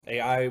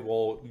AI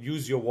will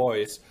use your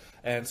voice.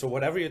 And so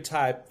whatever you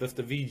type with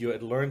the video,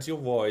 it learns your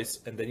voice,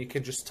 and then you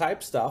can just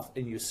type stuff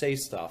and you say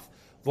stuff.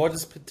 What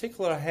is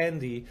particularly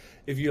handy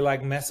if you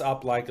like mess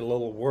up like a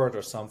little word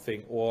or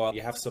something, or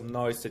you have some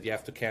noise that you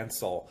have to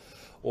cancel,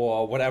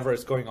 or whatever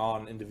is going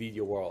on in the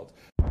video world.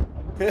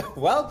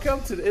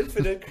 Welcome to the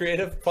Infinite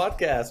Creative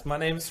Podcast. My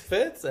name is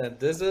Fitz, and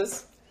this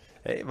is...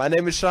 Hey, my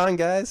name is Sean,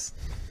 guys.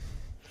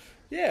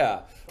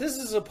 Yeah, this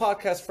is a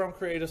podcast from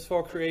creatives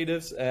for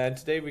creatives, and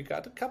today we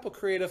got a couple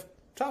creative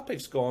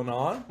topics going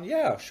on.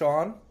 Yeah,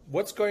 Sean,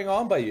 what's going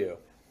on by you?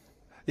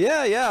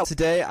 Yeah.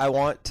 Today I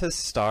want to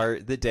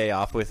start the day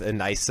off with a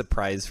nice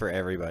surprise for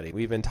everybody.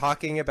 We've been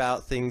talking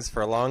about things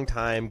for a long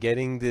time,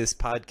 getting this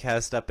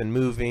podcast up and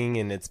moving,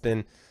 and it's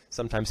been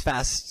sometimes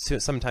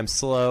fast, sometimes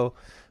slow,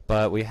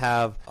 but we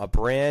have a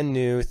brand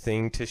new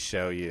thing to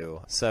show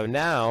you. So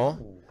now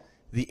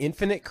the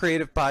Infinite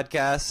Creative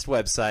Podcast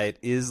website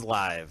is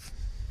live.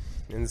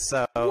 And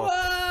so for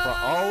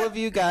all of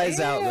you guys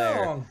out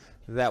there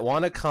that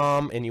want to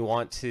come and you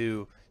want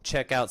to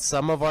check out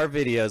some of our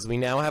videos, we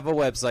now have a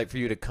website for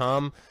you to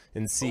come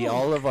and see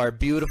all of our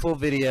beautiful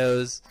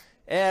videos,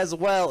 as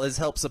well as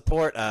help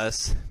support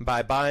us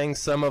by buying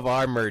some of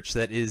our merch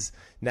that is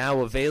now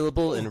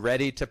available and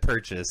ready to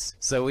purchase.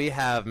 So we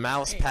have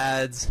mouse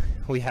pads,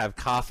 we have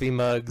coffee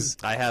mugs.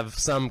 I have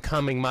some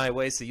coming my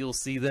way, so you'll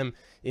see them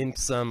in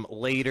some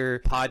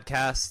later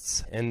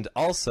podcasts. And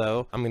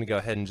also, I'm going to go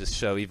ahead and just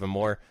show even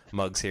more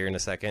mugs here in a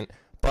second.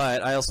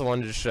 But I also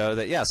wanted to show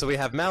that, yeah, so we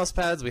have mouse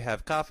pads, we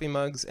have coffee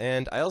mugs,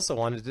 and I also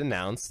wanted to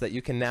announce that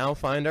you can now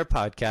find our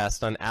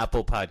podcast on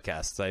Apple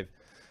Podcasts.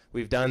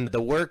 We've done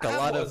the work, a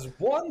lot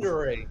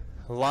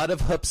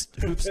of hoops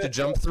to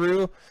jump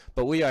through,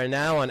 but we are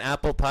now on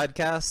Apple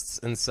Podcasts,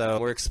 and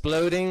so we're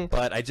exploding.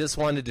 But I just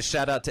wanted to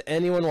shout out to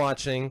anyone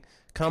watching.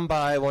 Come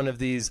buy one of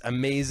these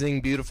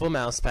amazing, beautiful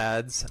mouse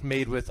pads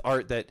made with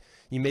art that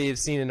you may have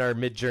seen in our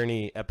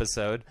Midjourney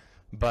episode.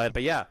 But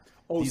yeah,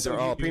 these are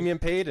all premium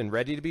paid and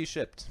ready to be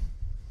shipped.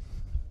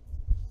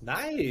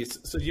 Nice.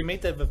 So you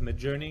made that with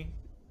Midjourney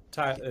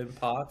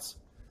pods?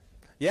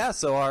 Yeah,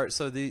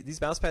 these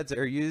mouse pads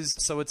are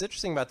used. So what's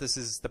interesting about this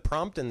is the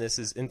prompt in this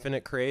is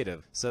Infinite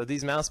Creative. So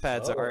these mouse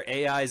pads are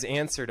AI's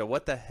answer to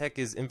what the heck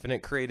is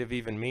Infinite Creative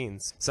even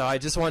means. So I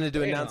just wanted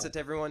to announce it to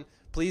everyone.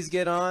 Please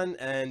get on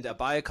and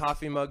buy a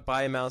coffee mug,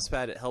 buy a mouse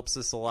pad. It helps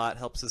us a lot,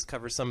 helps us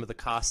cover some of the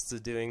costs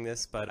of doing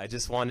this. But I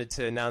just wanted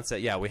to announce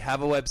that, yeah, we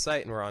have a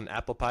website and we're on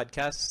Apple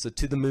Podcasts. So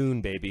to the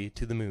moon, baby,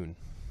 to the moon.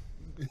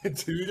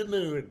 To the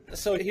moon.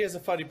 So here's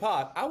a funny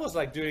part. I was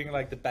like doing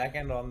like the back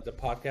end on the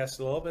podcast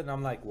a little bit, and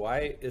I'm like,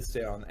 why is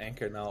there on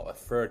Anchor now a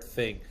third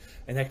thing?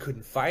 And I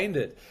couldn't find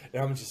it.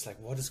 And I'm just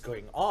like, what is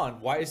going on?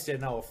 Why is there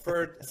now a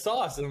third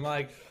sauce? And I'm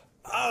like,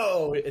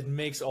 oh, it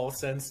makes all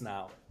sense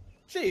now.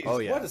 Jeez,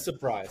 what a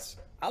surprise.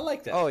 I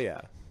like that. Oh,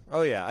 yeah.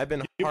 I've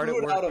been hard at work. You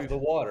blew it out of the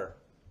water.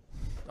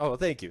 Oh,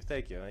 thank you.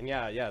 And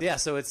yeah.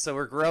 So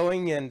we're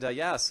growing, and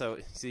so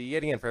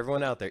yet again, for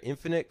everyone out there,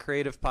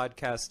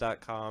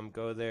 infinitecreativepodcast.com.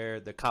 Go there.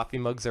 The coffee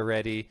mugs are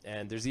ready,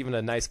 and there's even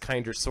a nice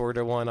kinder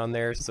sorta one on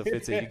there. So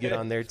Fitzy, you get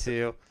on there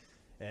too.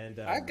 And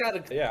I got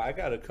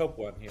a cup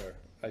one here.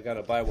 I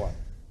gotta buy one.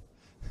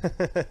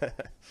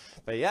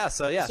 But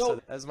so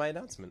that's my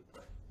announcement.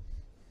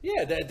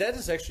 Yeah, that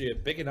is actually a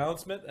big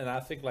announcement, and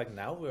I think like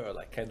now we're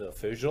like kind of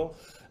official,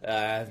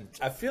 and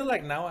I feel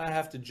like now I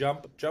have to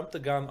jump the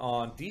gun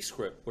on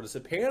Descript, what is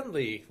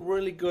apparently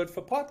really good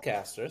for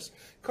podcasters.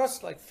 It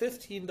costs like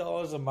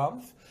 $15 a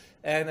month,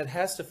 and it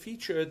has the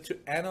feature to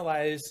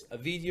analyze a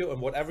video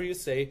and whatever you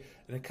say,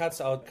 and it cuts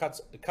out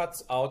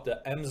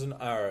the M's and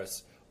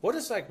R's. What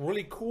is like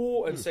really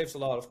cool and saves a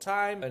lot of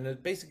time, and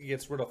it basically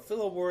gets rid of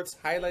filler words,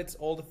 highlights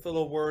all the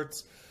filler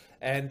words.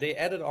 And they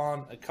added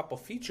on a couple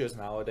features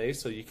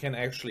nowadays, so you can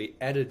actually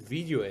edit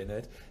video in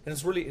it. And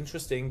it's really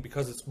interesting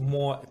because it's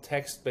more a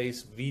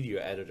text-based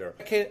video editor.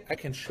 I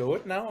can show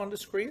it now on the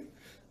screen.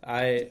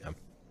 So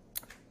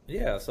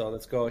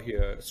let's go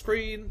here.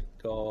 Screen,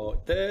 go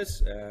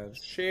this, and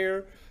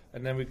share.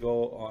 And then we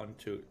go on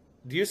to...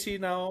 Do you see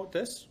now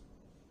this?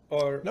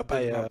 Or nope,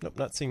 nope,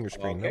 not seeing your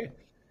screen. Okay. Nope.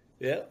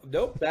 Yeah,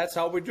 nope, that's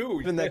how we do.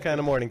 Even that kind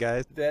of morning,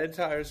 guys. The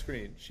entire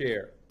screen.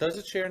 Share. Does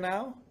it share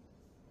now?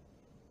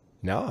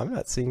 No, I'm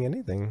not seeing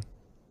anything.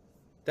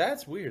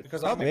 That's weird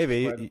because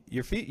maybe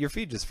your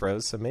feed just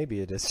froze, so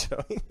maybe it is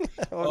showing.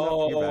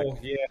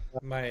 Yeah,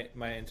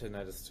 my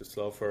internet is too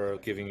slow for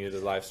giving you the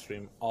live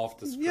stream off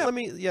the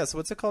screen. So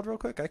what's it called, real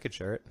quick? I could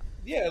share it.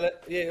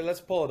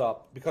 Let's pull it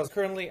up because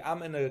currently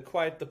I'm in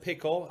quite the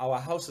pickle. Our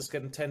house is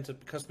getting tented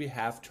because we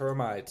have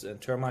termites, and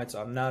termites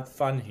are not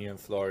fun here in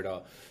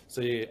Florida.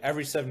 So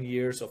every 7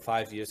 years or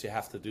 5 years you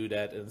have to do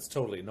that, and it's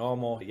totally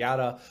normal,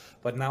 yada.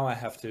 But now I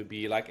have to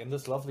be like in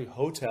this lovely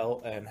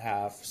hotel and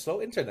have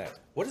slow internet.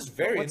 What is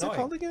very annoying. What's it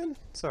called again?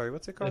 Sorry,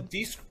 what's it called?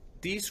 Descript.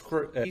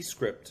 Descript.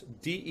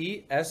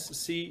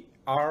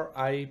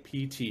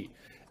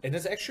 And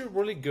it's actually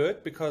really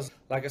good because,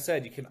 like I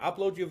said, you can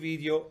upload your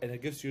video and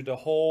it gives you the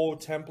whole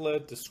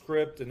template, the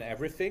script and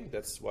everything.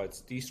 That's why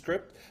it's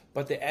Descript.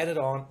 But they added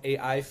on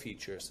AI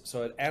features.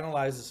 So it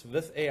analyzes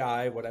with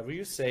AI whatever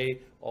you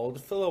say, all the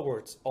filler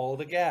words, all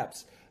the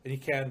gaps. And you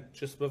can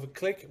just with a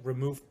click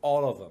remove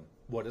all of them.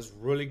 What is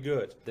really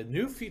good. The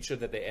new feature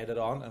that they added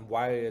on and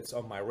why it's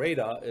on my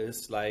radar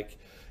is like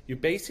you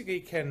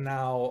basically can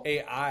now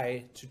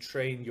AI to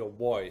train your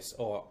voice,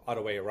 or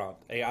other way around.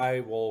 AI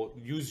will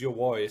use your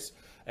voice,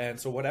 and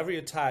so whatever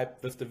you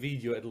type with the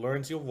video, it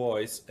learns your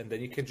voice, and then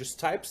you can just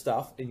type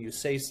stuff and you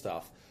say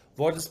stuff.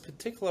 What is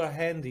particularly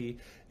handy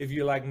if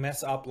you like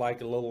mess up like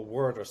a little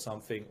word or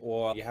something,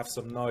 or you have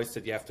some noise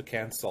that you have to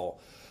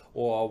cancel,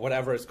 or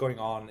whatever is going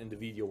on in the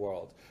video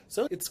world.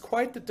 So it's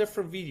quite a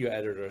different video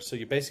editor. So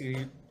you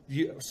basically,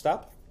 you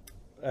stop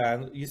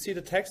and you see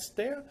the text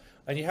there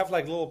and you have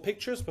like little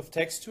pictures with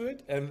text to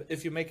it. And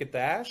if you make a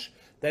dash,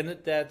 then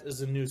that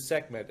is a new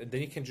segment. And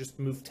then you can just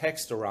move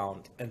text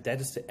around, and that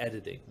is the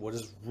editing, what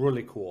is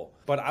really cool.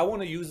 But I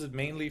want to use it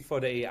mainly for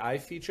the AI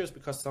features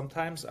because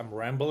sometimes I'm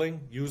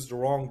rambling, use the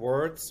wrong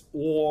words,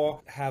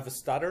 or have a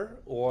stutter,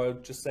 or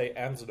just say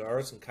ands and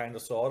ers and kind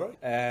of sort of.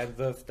 And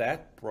with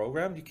that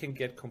program, you can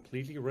get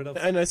completely rid of.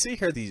 And I see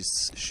here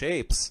these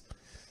shapes.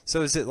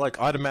 So is it like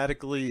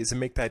automatically, does it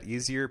make that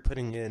easier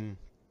putting in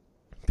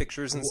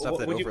pictures and stuff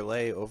that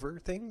overlay over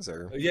things,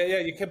 or? Yeah,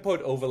 you can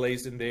put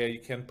overlays in there, you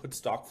can put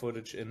stock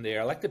footage in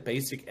there, like the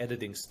basic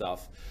editing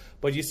stuff.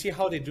 But you see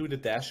how they do the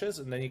dashes,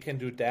 and then you can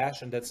do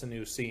dash, and that's a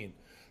new scene.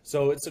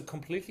 So it's a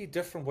completely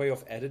different way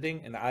of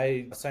editing, and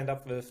I signed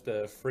up with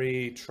the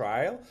free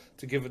trial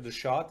to give it a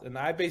shot, and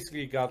I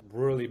basically got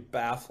really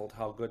baffled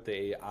how good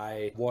the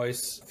AI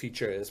voice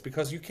feature is,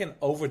 because you can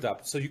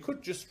overdub. So you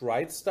could just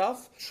write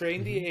stuff,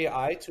 train the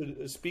AI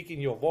to speak in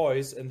your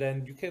voice, and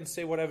then you can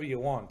say whatever you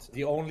want.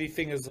 The only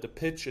thing is the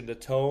pitch and the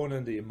tone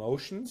and the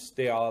emotions.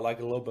 They are like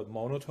a little bit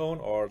monotone,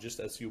 or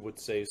just as you would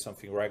say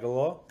something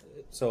regular.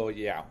 So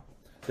yeah.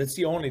 That's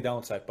the only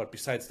downside, but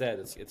besides that,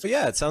 it's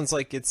yeah. It sounds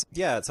like it's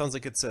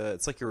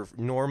like your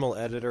normal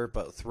editor,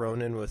 but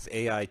thrown in with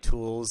AI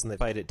tools, and they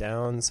fight it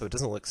down, so it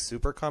doesn't look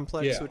super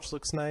complex, which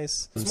looks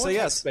nice. It's more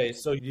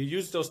text-based, so you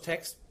use those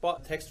text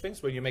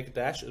things when you make a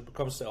dash, it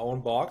becomes their own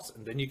box,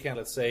 and then you can,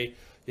 let's say,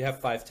 you have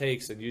 5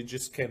 takes, and you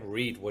just can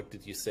read what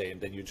did you say, and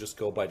then you just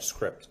go by the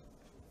script.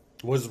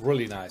 It was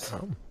really nice.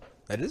 Oh,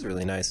 that is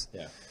really nice.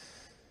 Yeah.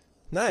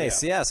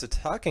 Nice, yeah. So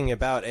talking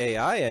about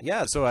AI,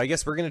 yeah. So I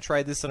guess we're gonna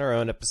try this in our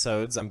own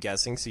episodes, I'm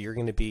guessing. So you're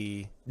gonna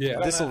be,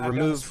 this will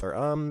remove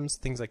for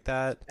things like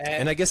that,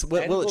 and I guess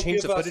will it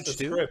change the footage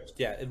too? Script.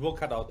 Yeah, it will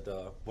cut out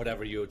the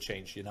whatever you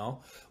change. You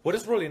know, what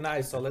is really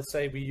nice. So let's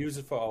say we use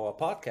it for our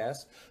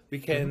podcast, we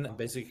can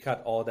basically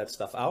cut all that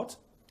stuff out,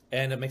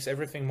 and it makes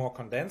everything more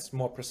condensed,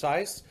 more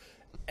precise,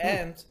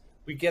 and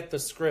we get the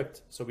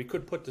script. So we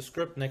could put the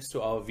script next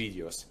to our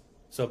videos.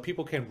 So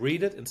people can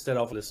read it instead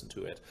of listen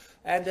to it.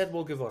 And that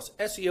will give us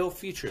SEO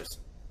features.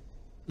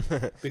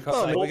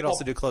 Because we can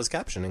also do closed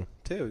captioning,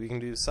 too. You can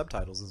do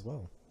subtitles as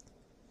well.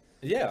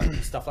 Yeah,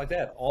 stuff like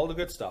that. All the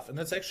good stuff. And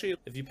it's actually,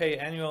 if you pay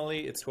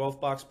annually, it's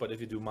 $12. But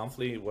if you do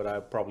monthly, what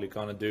I'm probably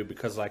going to do,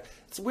 because like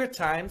it's weird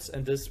times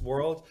in this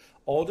world,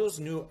 all those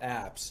new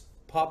apps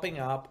popping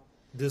up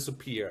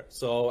disappear.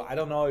 So I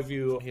don't know if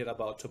you heard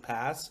about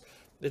Topaz.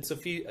 It's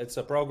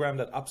a program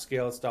that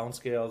upscales,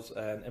 downscales,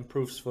 and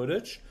improves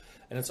footage.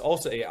 And it's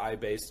also AI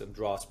based and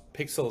draws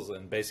pixels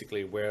and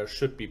basically where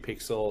should be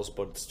pixels,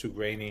 but it's too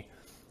grainy.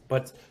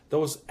 But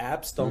those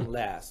apps don't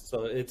last.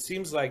 So it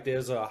seems like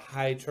there's a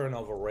high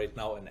turnover rate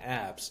now in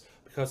apps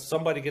because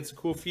somebody gets a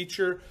cool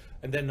feature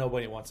and then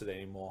nobody wants it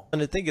anymore.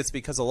 And I think it's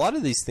because a lot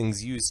of these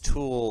things use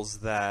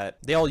tools that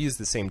they all use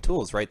the same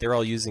tools, right? They're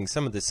all using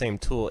some of the same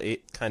tool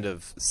kind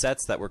of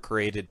sets that were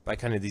created by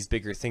kind of these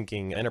bigger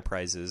thinking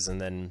enterprises, and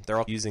then they're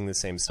all using the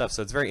same stuff.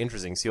 So it's very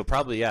interesting. So you'll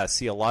probably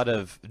see a lot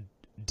of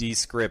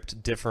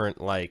Descript different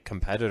like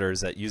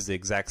competitors that use the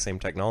exact same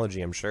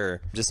technology, I'm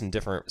sure, just in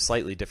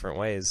slightly different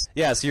ways.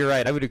 Yeah, so you're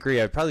right. I would agree.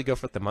 I'd probably go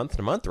for the month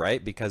to month,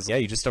 right? Because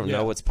you just don't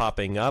know what's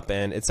popping up,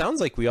 and it sounds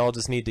like we all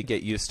just need to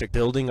get used to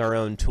building our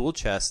own tool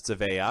chests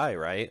of AI,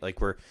 right? Like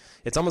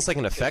it's almost like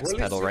an effects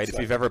pedal, right? If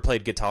you've ever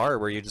played guitar,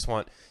 where you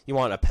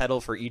want a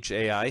pedal for each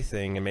AI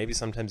thing, and maybe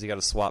sometimes you got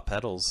to swap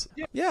pedals.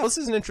 Yeah, this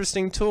is an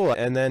interesting tool.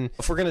 And then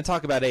if we're going to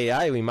talk about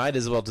AI, we might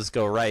as well just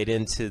go right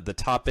into the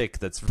topic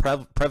that's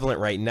prevalent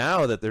right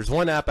now. That there's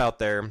one app out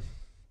there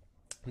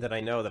that I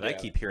know that I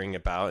keep hearing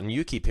about, and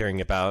you keep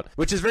hearing about,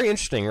 which is very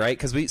interesting, right?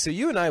 Because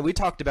you and I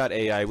talked about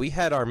AI. We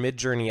had our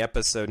Midjourney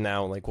episode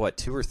now, like what,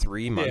 2 or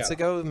 3 months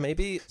ago,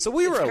 maybe. So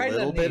we were a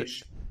little bit.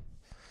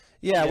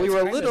 Yeah, we were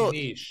a little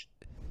niche.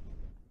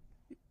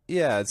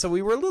 Yeah, so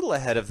we were a little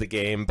ahead of the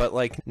game, but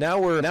like now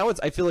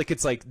I feel like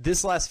it's like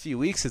this last few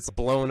weeks it's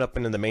blown up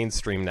into the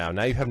mainstream now.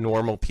 Now you have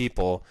normal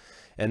people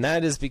And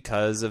that is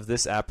because of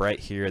this app right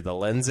here, the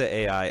Lensa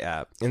AI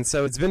app. And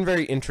so it's been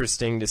very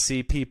interesting to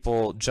see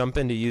people jump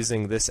into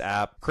using this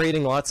app,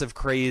 creating lots of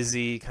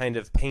crazy kind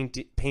of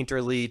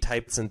painterly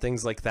types and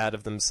things like that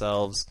of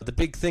themselves. The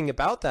big thing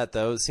about that,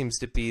 though, seems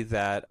to be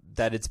that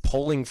it's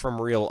pulling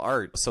from real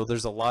art. So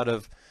there's a lot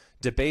of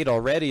debate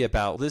already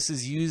about this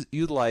is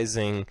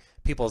utilizing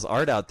people's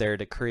art out there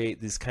to create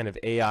these kind of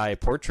AI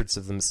portraits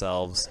of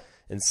themselves.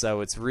 And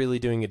so it's really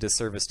doing a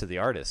disservice to the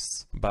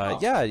artists.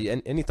 But yeah,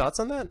 any thoughts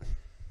on that?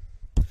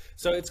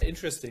 So it's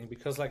interesting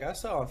because like I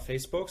saw on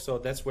Facebook, so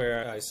that's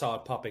where I saw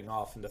it popping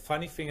off. And the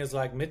funny thing is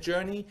like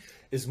Midjourney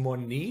is more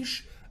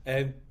niche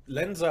and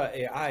Lensa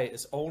AI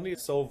is only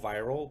so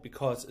viral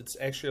because it's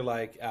actually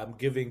like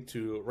giving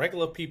to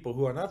regular people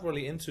who are not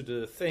really into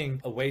the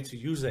thing a way to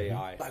use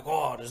AI. Like,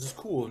 oh, this is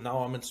cool. Now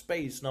I'm in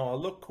space. Now I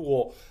look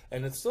cool.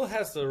 And it still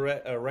has the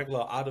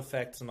regular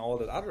artifacts and all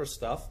that other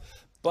stuff.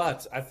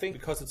 But I think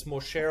because it's more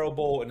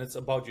shareable and it's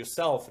about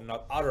yourself and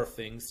not other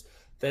things,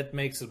 that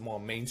makes it more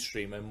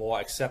mainstream and more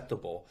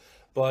acceptable.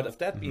 But if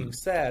that being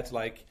said,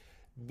 like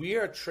we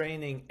are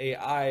training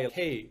AI,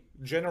 hey,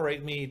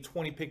 generate me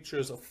 20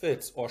 pictures of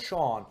Fitz or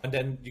Sean, and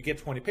then you get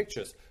 20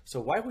 pictures. So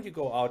why would you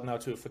go out now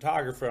to a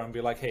photographer and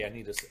be like, hey, I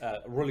need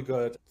a really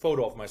good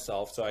photo of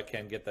myself so I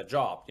can get that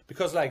job?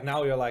 Because like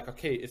now you're like,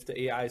 okay, if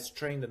the AI is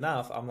trained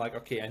enough, I'm like,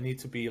 okay, I need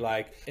to be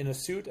like in a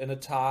suit and a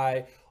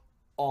tie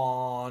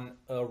on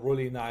a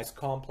really nice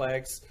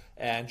complex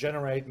and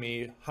generate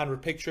me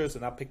 100 pictures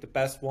and I'll pick the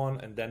best one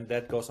and then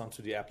that goes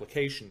onto the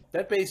application.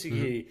 That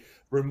basically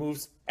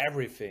removes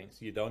everything.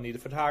 You don't need a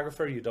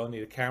photographer, you don't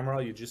need a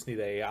camera, you just need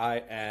AI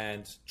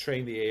and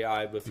train the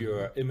AI with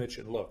your image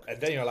and look.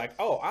 And then you're like,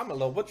 oh, I'm a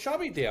little bit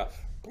chubby there.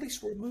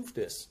 Please remove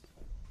this.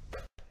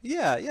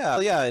 Yeah,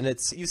 and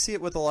you see it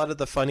with a lot of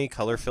the funny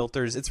color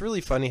filters. It's really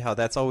funny how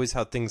that's always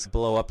how things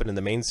blow up into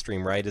the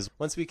mainstream, right? Is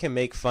once we can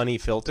make funny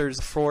filters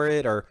for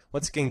it, or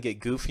once it can get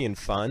goofy and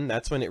fun,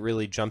 that's when it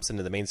really jumps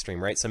into the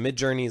mainstream, right? So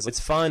Midjourney it's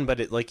fun, but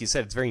it, like you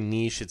said, it's very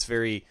niche. It's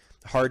very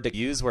hard to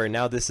use, where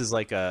now this is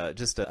like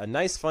just a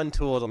nice fun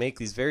tool to make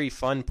these very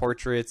fun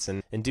portraits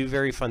and do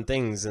very fun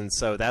things. And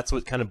so that's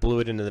what kind of blew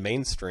it into the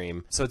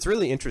mainstream. So it's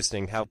really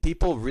interesting how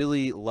people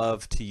really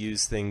love to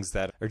use things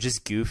that are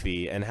just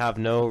goofy and have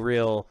no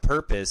real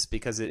purpose,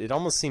 because it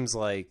almost seems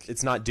like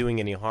it's not doing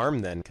any harm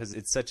then, because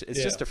it's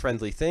just a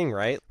friendly thing,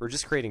 right? We're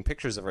just creating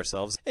pictures of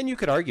ourselves, and you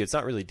could argue it's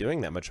not really doing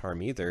that much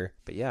harm either.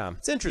 But yeah,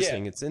 it's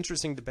interesting. It's an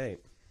interesting debate.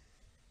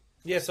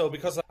 Yeah, so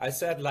because I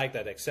said like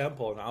that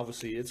example, and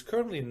obviously it's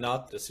currently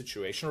not the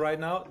situation right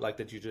now, like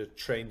that you just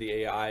train the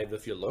AI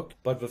with your look,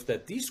 but with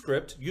that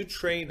Descript, you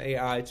train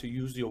AI to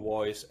use your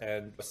voice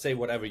and say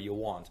whatever you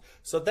want.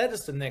 So that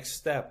is the next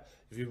step.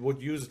 If you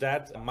would use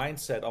that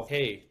mindset of,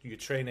 hey, you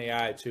train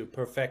AI to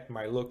perfect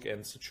my look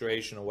and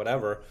situation or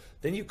whatever,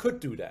 then you could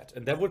do that.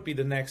 And that would be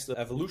the next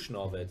evolution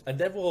of it. And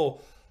that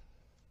will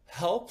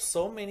help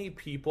so many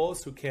people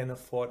who can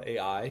afford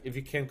AI. If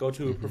you can't go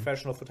to a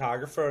professional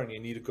photographer and you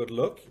need a good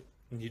look,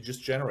 and you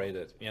just generate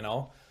it, you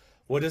know?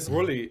 What is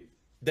really,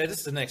 that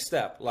is the next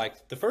step.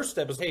 Like the first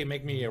step is, hey,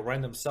 make me a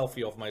random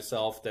selfie of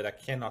myself that I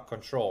cannot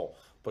control.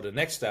 But the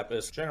next step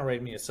is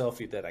generate me a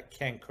selfie that I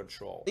can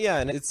control. Yeah,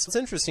 and it's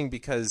interesting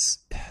because,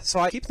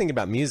 so I keep thinking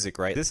about music,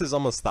 right? This is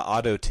almost the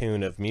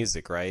auto-tune of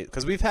music, right?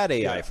 Because we've had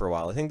AI for a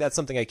while. I think that's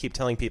something I keep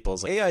telling people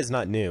is like, AI is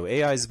not new.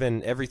 AI has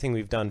been everything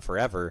we've done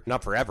forever.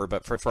 Not forever,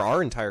 but for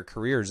our entire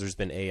careers, there's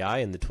been AI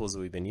and the tools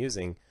that we've been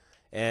using.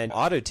 And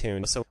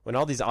auto-tune. So when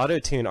all these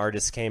auto-tune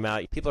artists came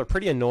out, people are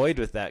pretty annoyed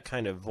with that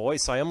kind of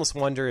voice. So I almost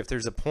wonder if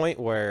there's a point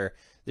where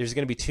there's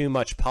going to be too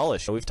much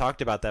polish. We've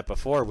talked about that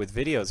before with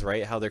videos,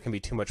 right? How there can be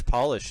too much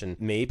polish, and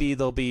maybe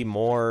there'll be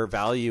more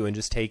value in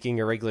just taking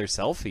a regular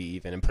selfie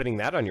even and putting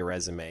that on your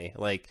resume,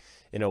 like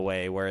in a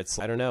way where it's,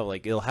 I don't know,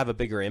 like it'll have a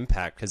bigger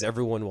impact because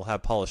everyone will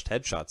have polished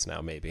headshots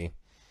now, maybe.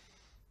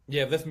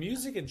 Yeah, with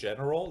music in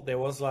general, there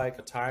was like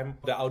a time,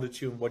 the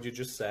autotune, what you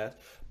just said,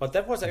 but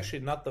that was actually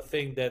not the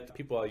thing that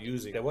people are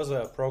using. There was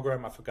a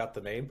program, I forgot the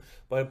name,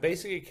 but it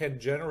basically can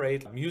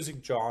generate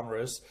music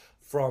genres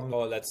from,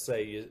 let's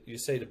say, you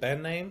say the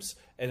band names,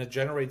 and it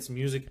generates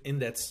music in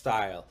that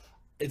style.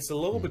 It's a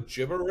little bit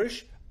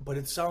gibberish, but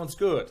it sounds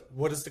good.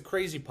 What is the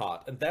crazy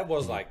part? And that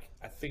was like,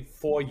 I think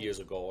 4 years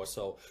ago or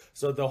so.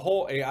 So the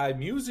whole AI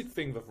music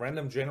thing with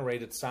random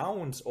generated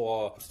sounds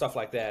or stuff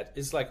like that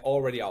is like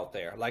already out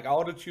there. Like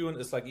autotune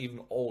is like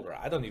even older.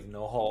 I don't even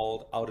know how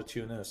old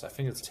autotune is. I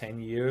think it's 10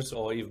 years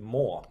or even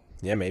more.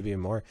 Yeah, maybe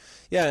even more.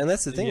 Yeah, and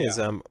that's the thing is,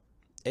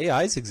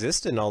 AIs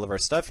exist in all of our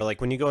stuff.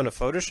 Like when you go into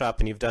Photoshop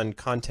and you've done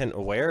content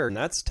aware, and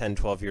that's 10,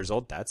 12 years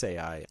old, that's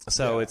AI.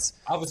 So it's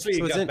obviously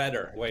it got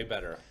better, way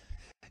better.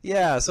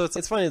 Yeah, so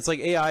it's funny. It's like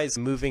AI is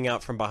moving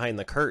out from behind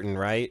the curtain,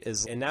 right?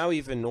 And now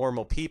even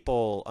normal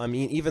people, I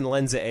mean, even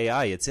Lensa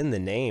AI, it's in the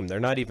name. They're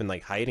not even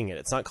like hiding it.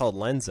 It's not called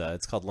Lensa.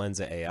 It's called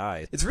Lensa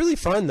AI. It's really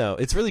fun though.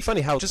 It's really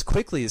funny how just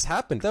quickly has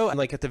happened though. And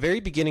like at the very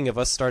beginning of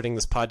us starting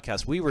this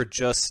podcast, we were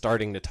just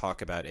starting to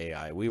talk about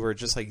AI. We were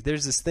just like,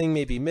 there's this thing,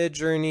 maybe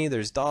Midjourney,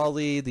 there's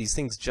Dolly. These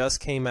things just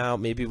came out.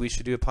 Maybe we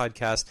should do a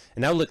podcast.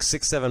 And now look,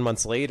 6-7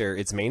 months later,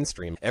 it's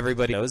mainstream.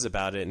 Everybody knows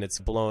about it, and it's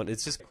blown.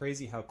 It's just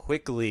crazy how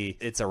quickly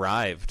it's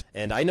arrived.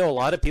 And I know a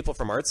lot of people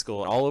from art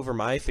school all over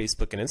my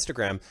Facebook and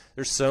Instagram.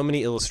 There's so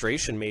many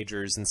illustration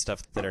majors and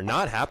stuff that are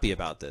not happy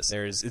about this.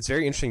 It's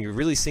very interesting. You're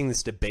really seeing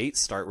this debate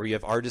start where you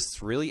have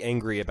artists really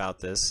angry about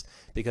this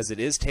because it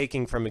is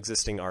taking from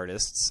existing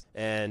artists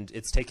and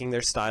it's taking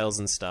their styles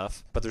and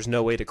stuff, but there's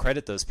no way to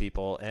credit those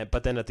people.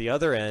 But then at the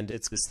other end,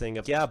 it's this thing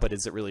of, yeah, but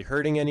is it really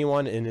hurting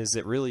anyone? And is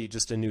it really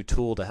just a new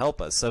tool to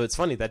help us? So it's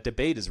funny, that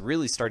debate is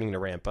really starting to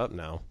ramp up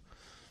now.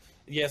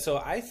 Yeah,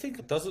 so I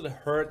think, does it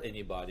hurt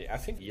anybody? I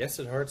think, yes,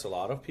 it hurts a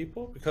lot of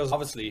people because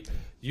obviously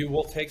you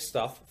will take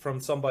stuff from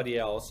somebody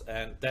else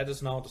and that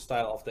is now the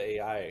style of the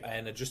AI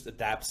and it just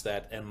adapts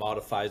that and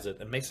modifies it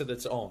and makes it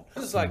its own.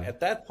 It's like at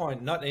that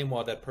point, not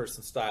anymore that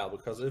person's style,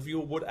 because if you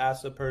would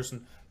ask a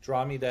person,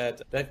 draw me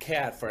that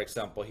cat, for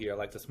example, here,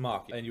 like this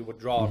mug, and you would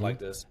draw it like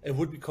this, it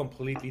would be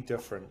completely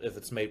different if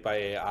it's made by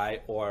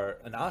AI or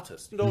an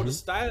artist. Though the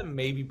style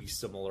maybe be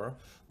similar,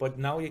 but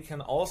now you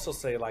can also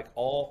say like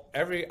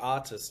every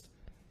artist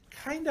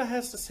kind of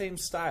has the same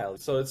style.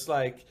 So it's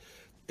like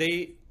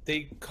they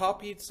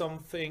copied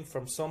something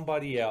from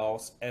somebody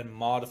else and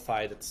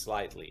modified it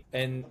slightly.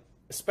 And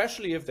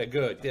especially if they're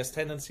good, there's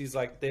tendencies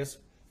like there's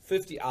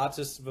 50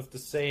 artists with the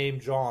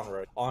same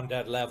genre on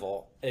that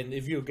level. And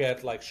if you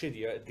get like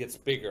shittier, it gets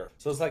bigger.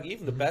 So it's like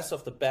even the best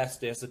of the best,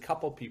 there's a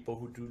couple people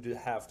who do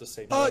have the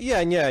same. Oh, yeah,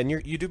 and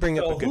you do bring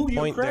up a good point there.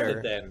 Who you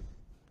credit then?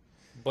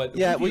 But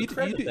yeah, who do you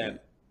credit then?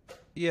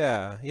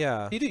 Yeah.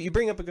 You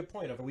bring up a good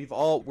point.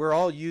 We're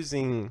all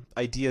using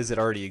ideas that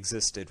already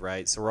existed,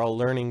 right? So we're all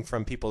learning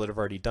from people that have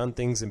already done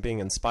things and being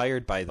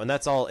inspired by them. And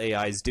that's all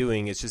AI is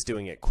doing. It's just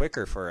doing it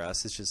quicker for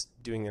us. It's just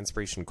doing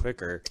inspiration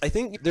quicker. I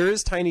think there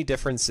is tiny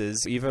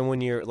differences, even when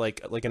you're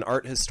like an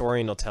art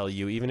historian will tell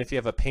you, even if you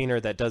have a painter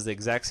that does the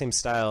exact same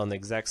style in the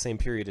exact same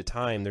period of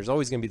time, there's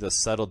always going to be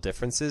those subtle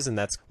differences, and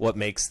that's what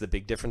makes the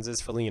big differences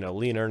for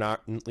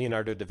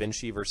Leonardo da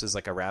Vinci versus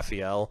like a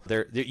Raphael.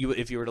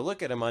 If you were to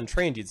look at them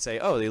untrained, you'd say,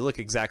 oh, they look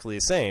exactly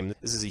the same.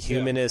 This is a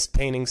humanist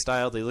painting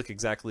style. They look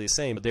exactly the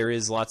same. But there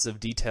is lots of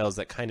details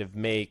that kind of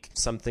make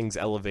some things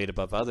elevate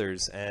above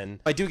others. And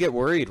I do get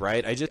worried,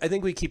 right? I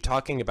think we keep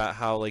talking about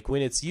how like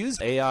when it's used,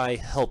 AI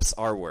helps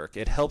our work.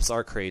 It helps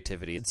our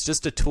creativity. It's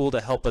just a tool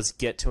to help us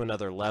get to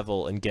another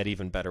level and get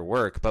even better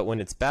work. But when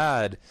it's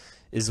bad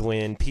is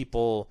when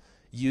people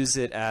use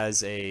it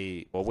as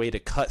a way to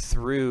cut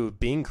through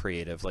being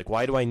creative. Like,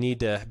 why do I need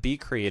to be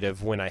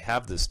creative when I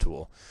have this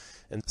tool?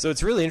 And so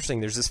it's really interesting.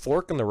 There's this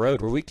fork in the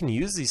road where we can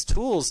use these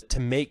tools to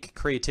make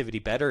creativity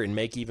better and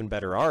make even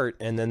better art.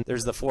 And then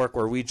there's the fork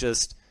where we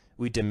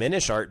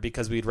diminish art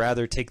because we'd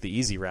rather take the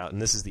easy route.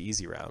 And this is the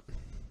easy route.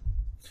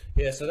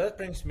 Yeah, so that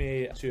brings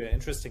me to an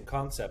interesting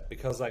concept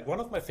because like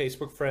one of my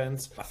Facebook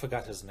friends, I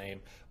forgot his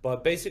name,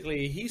 but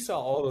basically he saw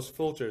all those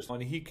filters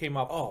and he came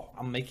up, oh,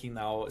 I'm making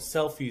now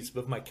selfies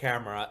with my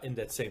camera in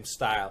that same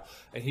style.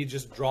 And he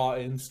just draw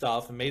in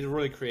stuff and made it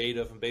really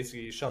creative and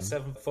basically shot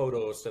 7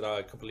 photos that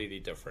are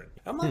completely different.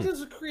 I'm like,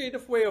 there's a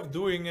creative way of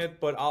doing it,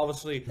 but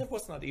obviously it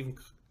was not even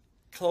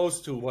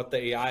close to what the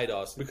AI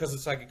does because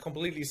it's like a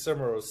completely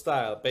similar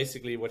style.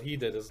 Basically what he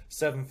did is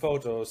 7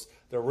 photos.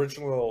 The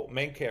original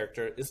main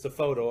character is the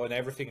photo and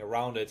everything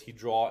around it he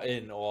draw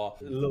in or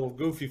little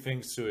goofy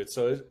things to it.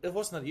 So it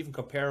was not even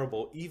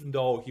comparable even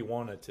though he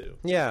wanted to.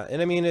 Yeah, and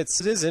I mean it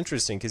is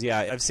interesting because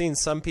I've seen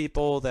some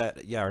people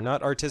that are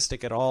not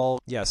artistic at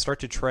all start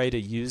to try to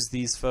use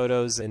these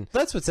photos, and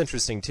that's what's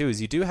interesting too is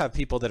you do have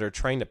people that are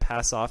trying to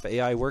pass off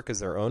AI work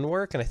as their own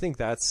work, and I think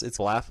it's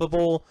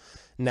laughable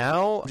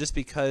now just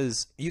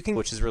because you can,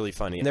 which is really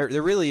funny. And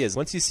there really is.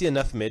 Once you see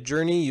enough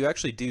Midjourney, you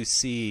actually do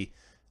see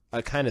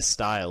a kind of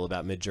style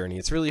about Midjourney.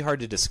 It's really hard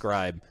to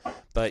describe,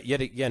 but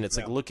yet again, it's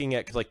like looking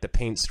at like the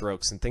paint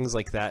strokes and things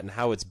like that and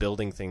how it's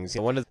building things.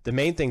 One of the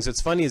main things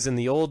that's funny is in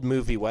the old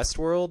movie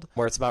Westworld,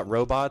 where it's about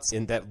robots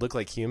that look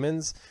like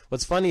humans.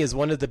 What's funny is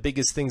one of the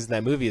biggest things in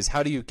that movie is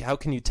how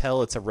can you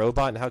tell it's a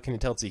robot and how can you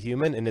tell it's a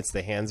human? And it's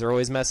the hands are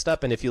always messed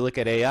up. And if you look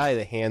at AI,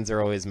 the hands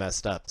are always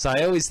messed up. So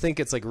I always think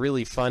it's like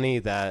really funny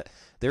that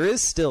there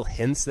is still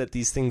hints that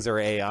these things are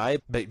AI,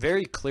 but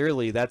very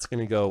clearly that's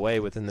going to go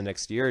away within the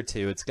next year or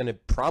two. It's going to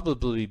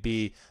probably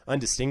be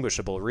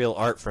undistinguishable real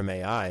art from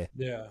AI.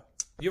 Yeah.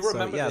 You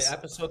remember the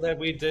episode that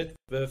we did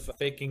with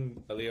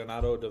faking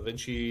Leonardo da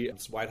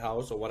Vinci's White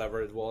House or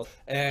whatever it was?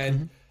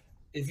 And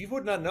if you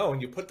would not know and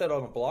you put that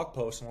on a blog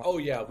post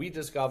and we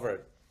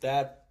discovered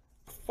that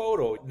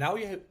photo. Now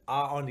you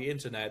are on the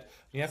internet,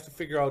 and you have to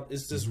figure out,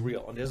 is this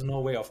real? And there's no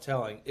way of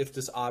telling if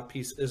this art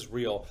piece is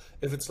real,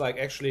 if it's like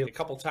actually a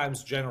couple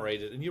times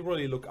generated, and you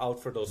really look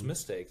out for those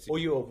mistakes. Or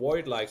you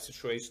avoid like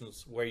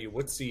situations where you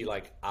would see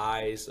like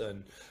eyes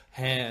and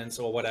hands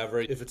or whatever.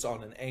 If it's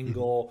on an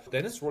angle,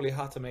 then it's really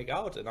hard to make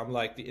out. And I'm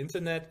like, the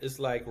internet is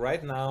like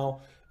right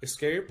now a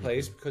scary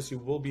place because you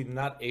will be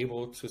not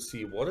able to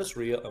see what is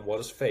real and what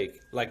is fake.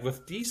 Like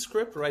with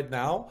Descript right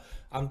now,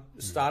 I'm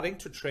starting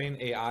to train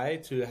AI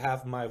to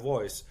have my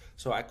voice.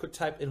 So I could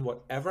type in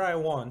whatever I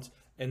want,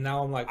 and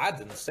now I'm like, I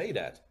didn't say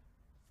that.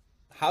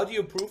 How do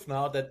you prove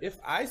now that if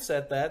I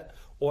said that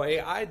or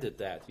AI did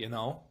that, you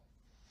know?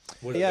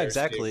 Yeah,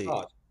 exactly.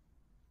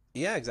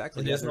 Yeah,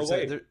 exactly. And there's no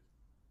way.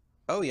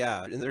 Oh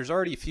yeah, and there's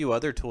already a few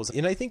other tools,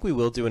 and I think we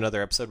will do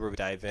another episode where we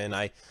dive in.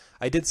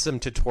 I did some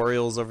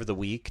tutorials over the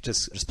week,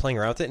 just playing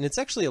around with it, and it's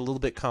actually a little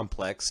bit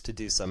complex to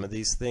do some of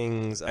these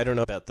things. I don't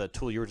know about the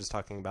tool you were just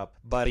talking about,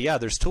 but yeah,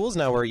 there's tools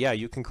now where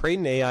you can create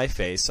an AI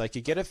face. So I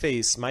could get a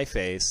face, my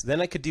face,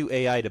 then I could do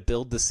AI to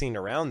build the scene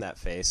around that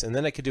face, and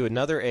then I could do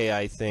another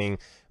AI thing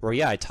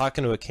where I talk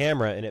into a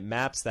camera and it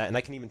maps that, and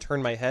I can even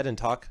turn my head and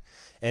talk.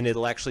 And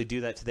it'll actually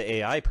do that to the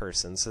AI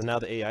person. So now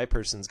the AI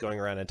person's going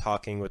around and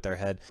talking with their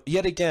head.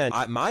 Yet again,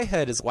 my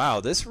head is,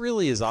 wow, this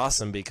really is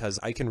awesome because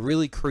I can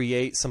really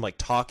create some like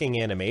talking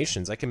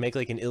animations. I can make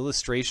like an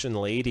illustration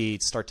lady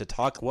start to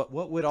talk. What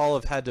would all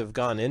have had to have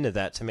gone into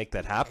that to make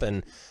that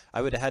happen?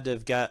 I would have had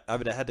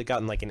to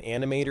gotten like an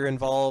animator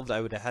involved. I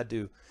would have had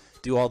to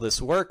do all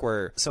this work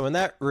so in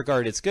that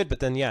regard it's good, but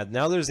then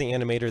now there's the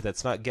animator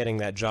that's not getting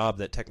that job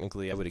that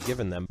technically I would have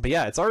given them. But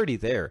it's already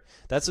there.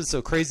 That's what's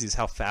so crazy is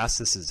how fast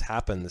this has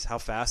happened, how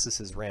fast this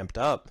has ramped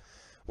up,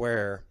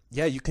 where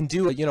you can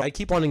do it. I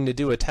keep wanting to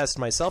do a test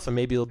myself, and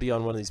maybe it'll be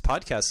on one of these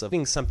podcasts of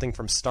doing something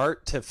from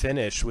start to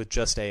finish with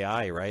just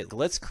AI, right?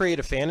 Let's create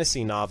a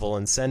fantasy novel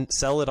and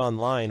sell it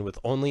online with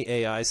only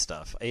AI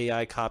stuff,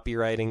 AI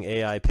copywriting,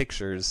 AI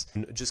pictures,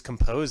 and just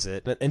compose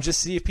it and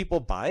just see if people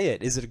buy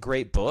it. Is it a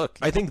great book?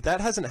 I think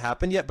that hasn't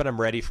happened yet, but I'm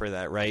ready for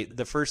that, right?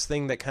 The first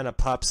thing that kind of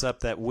pops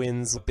up that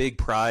wins a big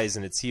prize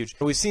and it's huge.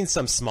 We've seen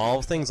some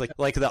small things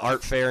like the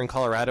art fair in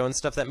Colorado and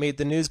stuff that made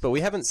the news, but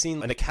we haven't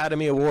seen an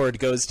Academy Award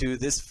goes to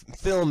this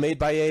film made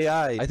by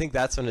AI. I think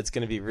that's when it's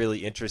going to be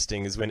really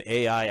interesting, is when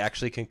AI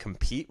actually can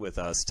compete with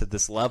us to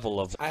this level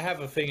of... I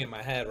have a thing in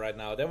my head right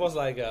now. There was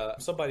like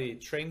somebody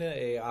trained an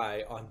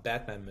AI on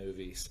Batman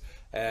movies,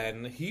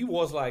 and he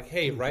was like,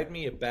 hey, write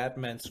me a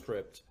Batman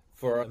script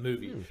for a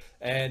movie.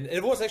 And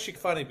it was actually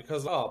funny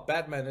because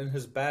Batman in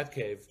his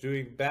Batcave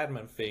doing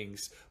Batman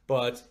things,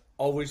 but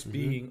always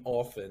being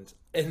orphaned.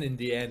 And in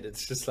the end,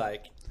 it's just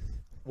like,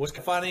 was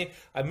funny.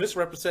 I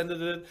misrepresented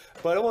it,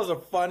 but it was a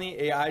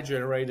funny AI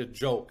generated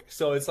joke.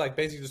 So it's like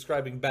basically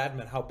describing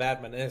Batman, how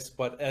Batman is,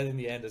 but in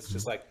the end, it's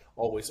just like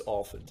always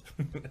orphaned.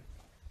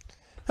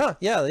 Huh?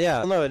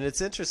 Yeah. No, and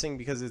it's interesting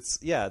because it's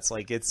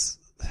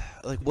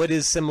like what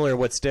is similar,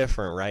 what's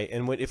different, right?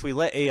 And if we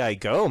let AI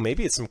go,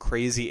 maybe it's some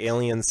crazy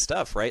alien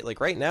stuff, right?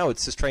 Like right now,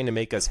 it's just trying to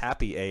make us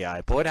happy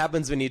AI. But what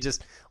happens when you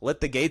just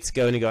let the gates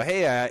go and you go,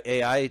 hey,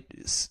 AI,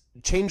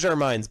 change our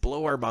minds,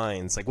 blow our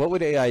minds? Like, what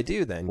would AI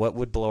do then? What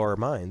would blow our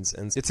minds?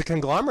 And it's a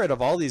conglomerate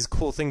of all these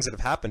cool things that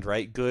have happened,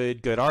 right?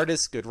 Good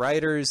artists, good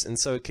writers, and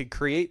so it could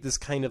create this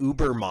kind of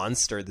uber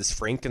monster, this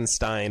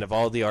Frankenstein of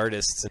all the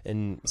artists.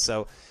 And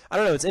so I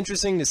don't know. It's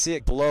interesting to see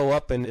it blow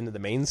up into the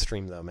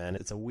mainstream, though, man.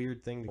 It's a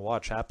weird thing to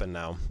watch happen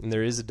now, and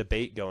there is a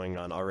debate going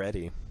on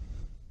already.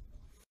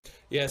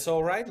 Yeah, so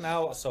right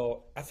now,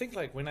 I think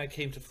like when I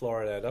came to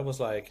Florida, that was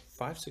like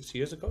 6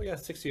 years ago. Yeah,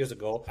 6 years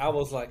ago. I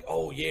was like,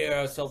 oh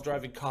yeah,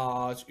 self-driving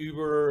cars,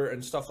 Uber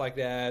and stuff like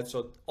that.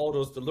 So all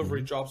those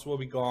delivery jobs will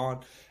be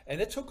gone. And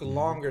it took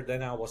longer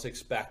than I was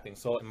expecting.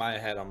 So in my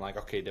head, I'm like,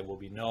 okay, there will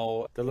be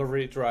no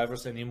delivery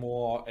drivers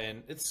anymore.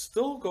 And it's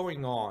still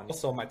going on.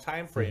 So my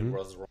time frame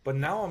was wrong. But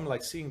now I'm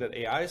like seeing that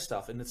AI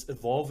stuff, and it's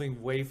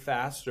evolving way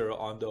faster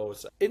on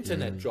those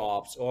internet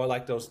jobs, or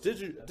like those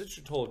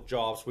digital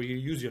jobs where you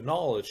use your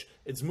knowledge.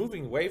 It's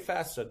moving way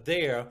faster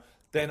there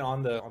than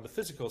on the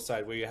physical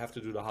side where you have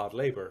to do the hard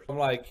labor. I'm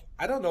like,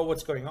 I don't know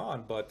what's going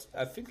on, but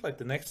I think like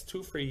the next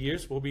 2-3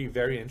 years will be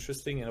very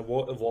interesting, and it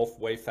will evolve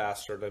way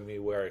faster than we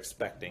were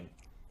expecting.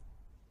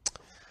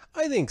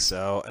 I think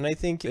so, and I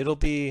think it'll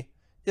be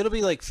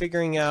like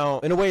figuring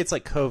out, in a way it's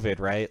like COVID,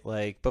 right?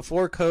 Like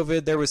before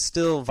COVID there was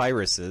still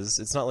viruses.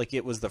 It's not like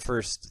it was the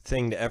first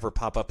thing to ever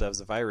pop up that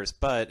was a virus,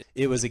 but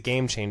it was a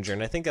game changer.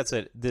 And I think that's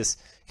what this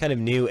kind of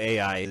new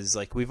AI is.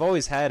 Like, we've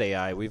always had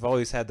AI, we've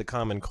always had the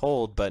common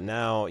cold, but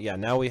now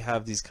we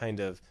have these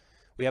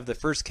we have the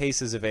first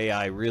cases of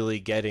AI really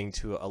getting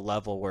to a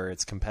level where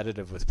it's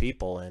competitive with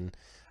people. And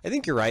I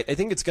think you're right. I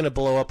think it's going to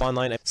blow up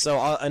online. So,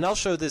 I'll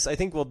show this. I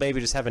think we'll maybe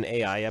just have an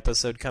AI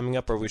episode coming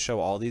up where we show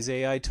all these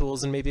AI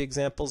tools and maybe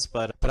examples.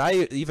 But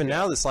I, even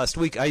now this last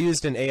week, I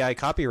used an AI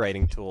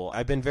copywriting tool.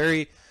 I've been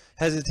very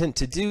hesitant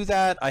to do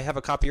that. I have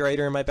a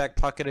copywriter in my back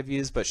pocket I've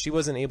used, but she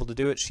wasn't able to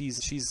do it.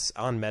 She's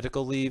on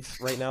medical leave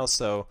right now,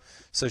 so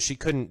she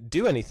couldn't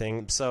do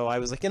anything. So I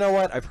was like, you know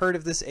what? I've heard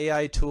of this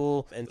AI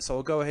tool, and so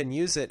I'll go ahead and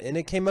use it. And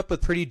it came up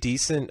with pretty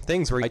decent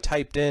things where I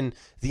typed in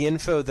the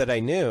info that I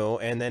knew,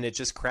 and then it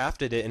just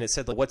crafted it, and it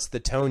said, like, what's the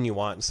tone you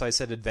want? And so I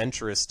said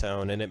adventurous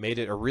tone, and it made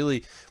it a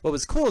really, what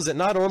was cool is it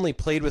not only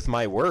played with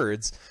my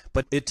words,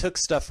 but it took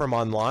stuff from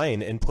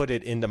online and put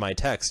it into my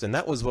text, and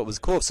that was what was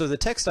cool. So the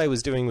text I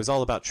was doing was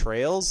all about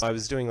trails. I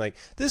was doing like,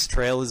 this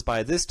trail is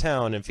by this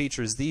town and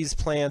features these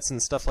plants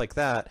and stuff like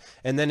that,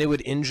 and then it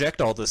would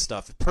inject all this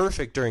stuff.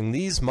 Perfect during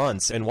these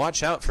months, and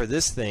watch out for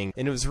this thing.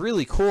 And it was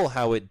really cool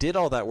how it did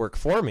all that work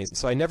for me.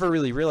 So I never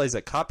really realized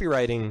that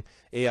copywriting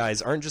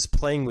AIs aren't just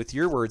playing with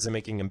your words and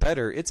making them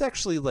better. It's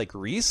actually like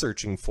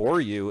researching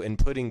for you and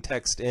putting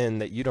text in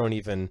that you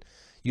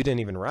didn't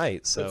even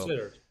write. So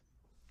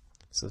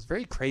it's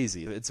very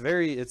crazy.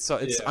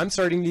 I'm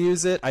starting to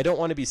use it. I don't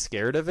want to be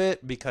scared of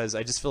it because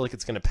I just feel like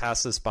it's going to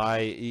pass us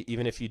by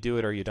even if you do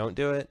it or you don't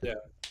do it. Yeah.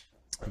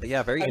 But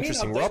yeah, very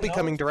interesting. We're all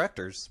becoming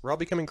directors. We're all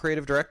becoming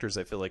creative directors,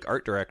 I feel like,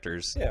 art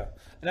directors. Yeah.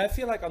 And I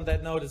feel like on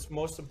that note, it's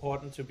most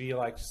important to be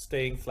like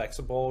staying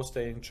flexible,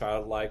 staying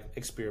childlike,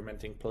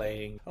 experimenting,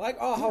 playing. Like,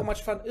 oh, how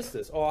much fun is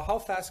this? Or how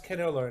fast can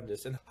I learn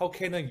this? And how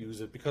can I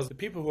use it? Because the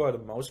people who are the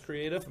most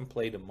creative and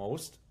play the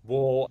most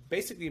will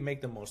basically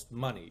make the most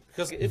money.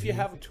 Because if you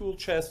have a tool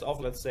chest of,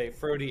 let's say,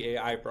 30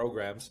 AI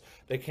programs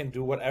that can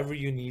do whatever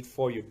you need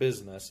for your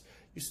business,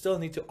 you still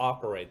need to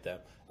operate them.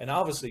 And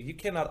obviously, you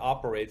cannot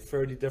operate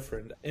 30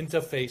 different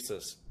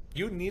interfaces.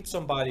 You need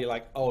somebody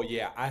like, oh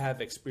yeah, I have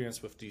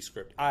experience with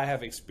Descript. I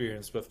have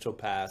experience with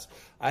Topaz.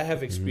 I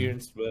have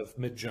experience with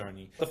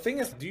Midjourney. The thing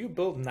is, do you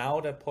build now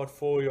that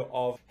portfolio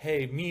of,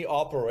 hey, me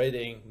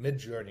operating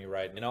Midjourney,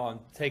 right? You know,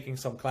 I'm taking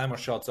some glamour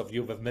shots of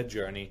you with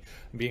Midjourney,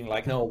 being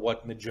like, know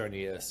what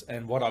Midjourney is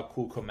and what our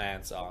cool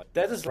commands are.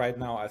 That is right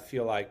now, I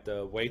feel like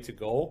the way to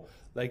go.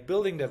 Like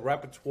building that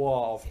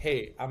repertoire of,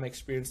 hey, I'm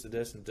experienced to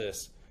this and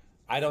this.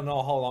 I don't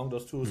know how long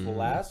those tools will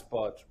last,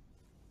 but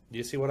do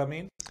you see what I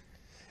mean?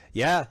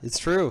 Yeah, it's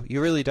true.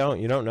 You really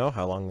don't. You don't know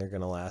how long they're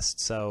going to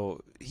last.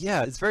 So,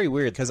 yeah, it's very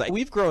weird because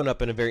we've grown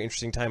up in a very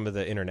interesting time of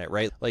the internet,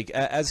 right? Like,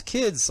 as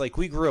kids, like,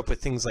 we grew up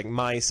with things like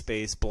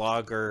MySpace,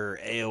 Blogger,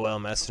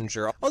 AOL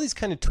Messenger, all these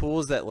kind of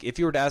tools that, like, if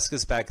you were to ask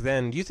us back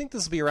then, do you think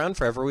this will be around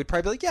forever? We'd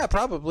probably be like, yeah,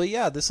 probably.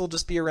 Yeah, this will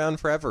just be around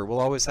forever. We'll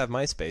always have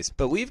MySpace.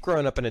 But we've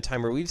grown up in a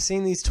time where we've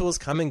seen these tools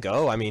come and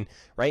go. I mean,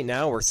 right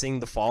now we're seeing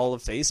the fall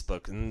of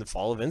Facebook and the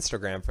fall of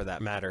Instagram for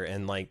that matter.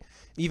 And, like,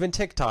 even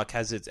TikTok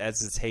has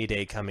its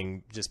heyday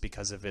coming just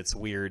because of its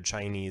weird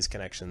Chinese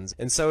connections.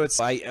 And so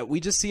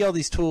we just see all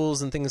these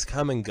tools and things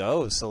come and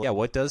go. So yeah,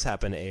 what does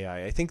happen to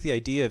AI? I think the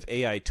idea of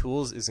AI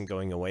tools isn't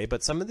going away,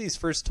 but some of these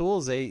first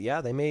tools,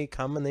 they may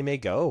come and they may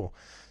go.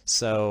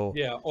 So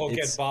yeah, or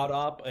get bought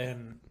up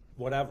and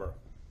whatever.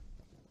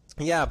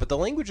 Yeah, but the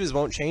languages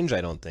won't change,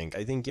 I don't think.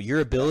 I think your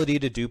ability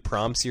to do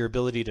prompts, your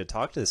ability to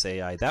talk to this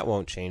AI, that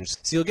won't change.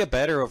 So you'll get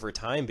better over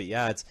time, but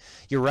yeah,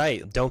 you're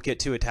right. Don't get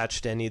too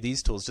attached to any of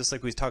these tools. Just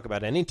like we talk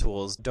about any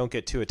tools, don't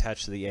get too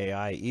attached to the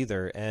AI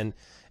either. And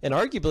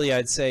arguably,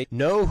 I'd say,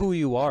 know who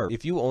you are.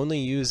 If you only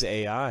use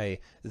AI,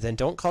 then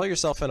don't call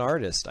yourself an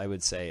artist, I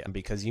would say,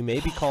 because you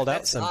may be called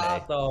out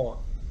someday.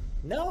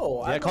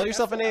 No. Yeah, call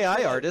yourself an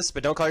AI artist,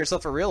 but don't call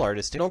yourself a real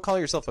artist. Don't call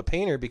yourself a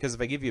painter, because if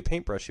I give you a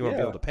paintbrush, you won't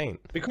be able to paint.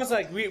 Because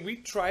like we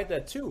tried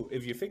that too,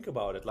 if you think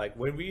about it. Like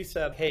when we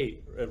said, hey,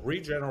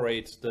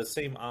 regenerate the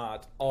same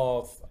art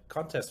of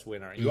contest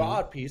winner, your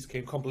art piece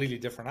came completely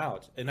different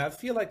out. And I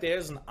feel like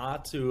there's an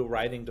art to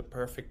writing the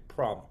perfect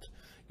prompt.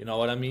 You know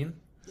what I mean?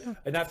 Yeah.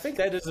 And I think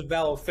that is a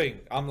valid thing.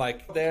 I'm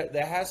like,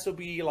 there has to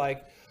be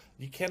like,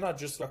 you cannot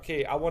just,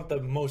 okay, I want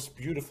the most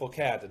beautiful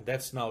cat, and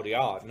that's now the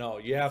art. No,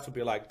 you have to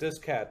be like, this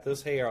cat,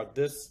 this hair,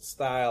 this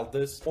style,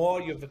 this,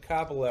 or your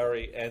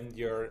vocabulary and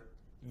your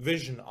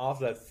vision of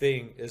that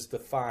thing is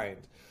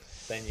defined,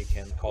 then you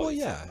can call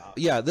it something else.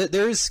 Yeah,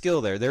 there is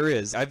skill there. There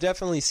is. I've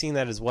definitely seen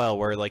that as well,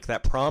 where like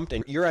that prompt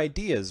and your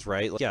ideas,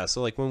 right? Yeah,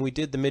 so like when we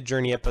did the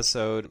Midjourney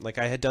episode, like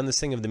I had done this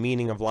thing of the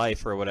meaning of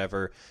life or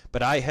whatever,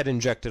 but I had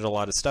injected a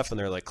lot of stuff in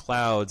there, like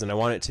clouds, and I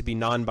want it to be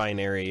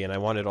non-binary, and I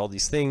wanted all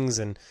these things,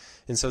 and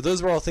so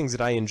those were all things that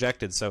I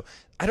injected. So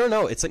I don't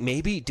know. It's like,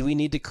 maybe do we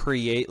need to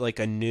create like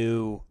a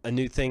new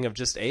thing of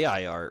just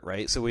AI art,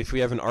 right? So if we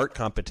have an art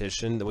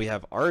competition, then we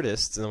have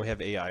artists and then we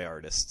have AI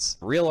artists.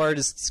 Real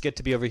artists get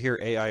to be over here.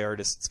 AI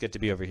artists get to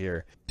be over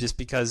here. Just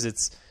because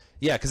it's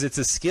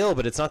a skill,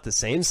 but it's not the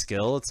same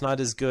skill. It's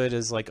not as good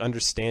as like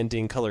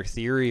understanding color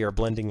theory or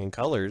blending in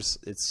colors.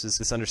 It's just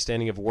this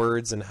understanding of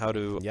words and how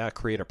to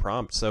create a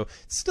prompt. So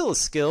it's still a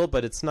skill,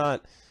 but it's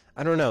not.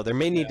 I don't know. There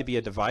may need to be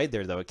a divide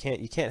there, though.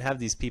 You can't have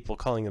these people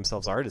calling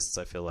themselves artists,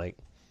 I feel like.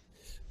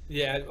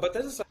 Yeah,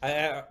 but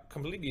I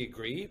completely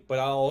agree, but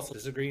I also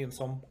disagree in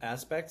some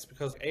aspects,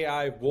 because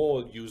AI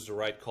will use the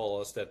right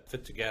colors that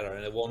fit together,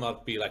 and it will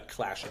not be like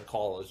clashing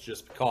colors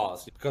just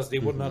because they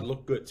would not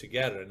look good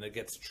together, and it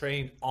gets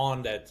trained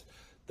on that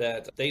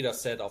data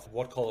set of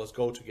what colors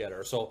go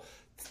together. So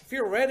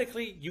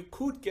theoretically, you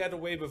could get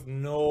away with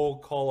no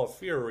color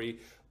theory,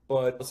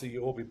 but also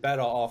you will be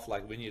better off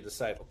like when you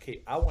decide,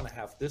 okay, I want to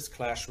have this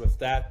clash with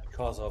that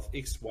because of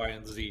X, Y,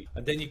 and Z.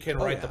 And then you can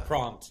write the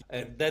prompt,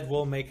 and that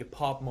will make it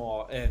pop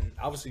more. And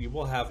obviously, you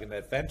will have an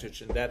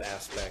advantage in that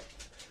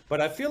aspect.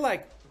 But I feel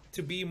like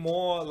to be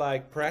more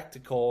like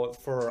practical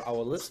for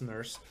our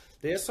listeners,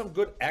 there's some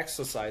good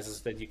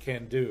exercises that you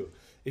can do.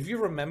 If you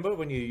remember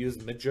when you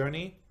used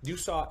Midjourney, you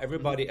saw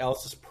everybody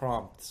else's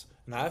prompts.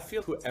 And I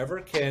feel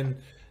whoever can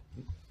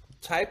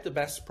type the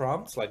best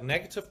prompts, like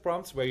negative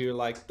prompts where you're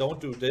like, don't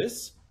do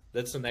this,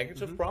 that's a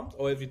negative prompt.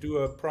 Or if you do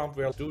a prompt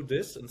where do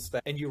this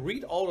instead, and you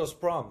read all those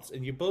prompts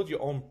and you build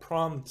your own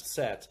prompt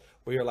set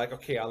where you're like,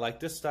 okay, I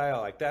like this style, I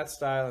like that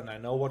style, and I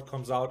know what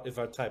comes out if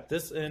I type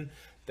this in,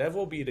 that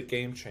will be the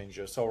game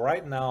changer. So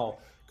right now,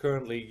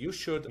 currently, you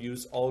should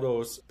use all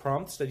those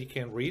prompts that you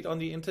can read on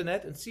the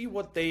internet and see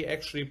what they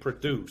actually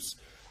produce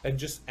and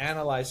just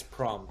analyze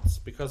prompts,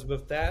 because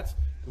with that,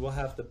 you will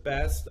have the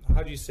best,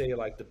 how do you say,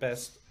 like the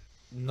best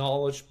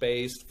knowledge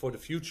base for the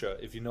future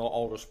if you know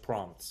all those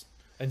prompts.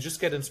 And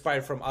just get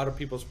inspired from other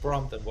people's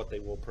prompt and what they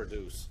will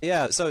produce.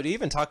 Yeah, so to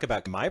even talk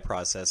about my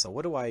process,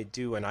 what do I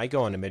do when I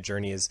go on a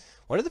Midjourney is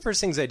one of the first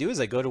things I do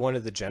is I go to one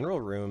of the general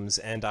rooms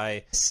and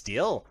I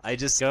steal. I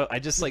just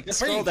like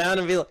scroll down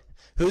and be like,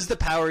 who's the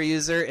power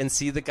user, and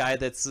see the guy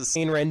that's the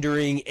scene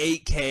rendering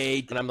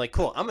 8K, and I'm like,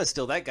 cool, I'm gonna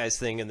steal that guy's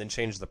thing and then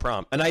change the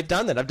prompt. And I've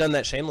done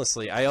that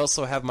shamelessly. I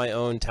also have my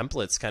own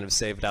templates kind of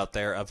saved out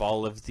there of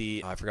all of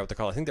the, I forgot what they're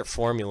called, I think they're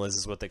formulas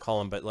is what they call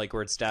them, but like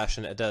where it's dash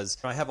and it does.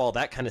 I have all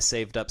that kind of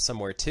saved up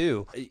somewhere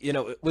too. You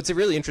know, what's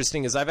really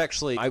interesting is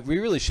we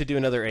really should do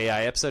another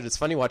AI episode. It's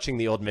funny watching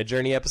the old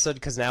Midjourney episode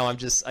because now I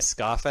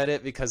scoff at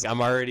it because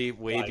I'm already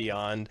way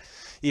beyond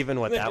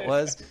even what that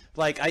was.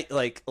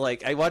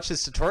 I watched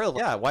this tutorial.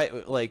 Yeah,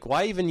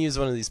 why even use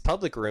one of these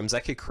public rooms? I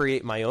could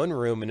create my own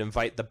room and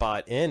invite the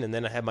bot in, and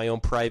then I have my own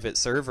private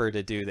server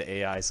to do the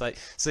AI. So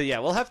yeah,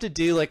 we'll have to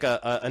do like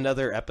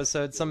another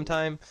episode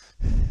sometime,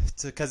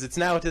 because it's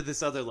now to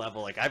this other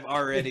level. Like I've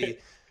already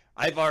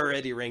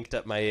ranked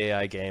up my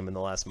AI game in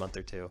the last month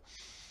or two.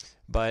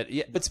 But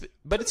yeah,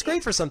 it's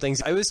great for some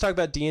things. I always talk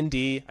about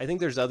D&D. I think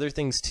there's other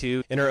things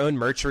too. In our own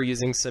merch, we're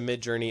using some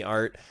Midjourney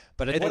art,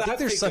 but I think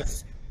there's some.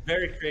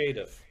 Very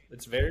creative.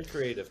 It's very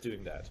creative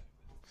doing that.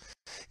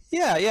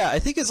 Yeah, I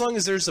think as long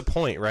as there's a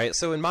point, right?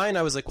 So in mine,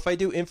 I was like, if I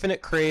do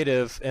infinite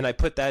creative and I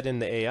put that in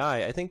the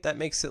AI, I think that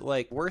makes it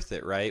like worth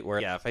it, right? Where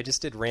if I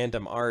just did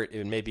random art, it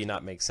would maybe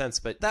not make sense,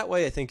 but that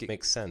way I think it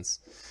makes sense.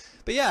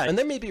 But yeah, and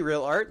then maybe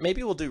real art.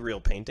 Maybe we'll do real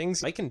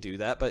paintings. I can do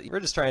that, but we're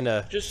just trying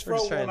to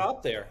throw one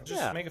up there.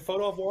 Just make a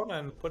photo of one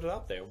and put it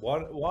up there.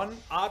 One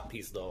art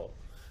piece though,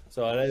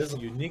 so that is a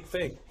unique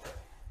thing.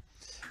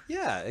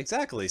 Yeah,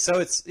 exactly. So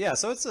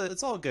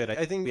it's all good.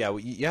 I think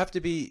you have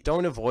to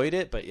don't avoid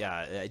it, but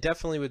yeah, I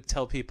definitely would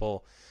tell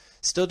people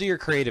still do your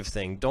creative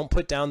thing. Don't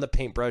put down the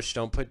paintbrush,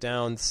 don't put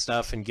down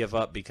stuff and give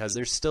up, because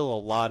there's still a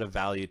lot of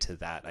value to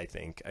that. I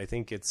think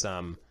it's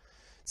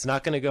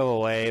not going to go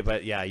away,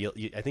 but yeah,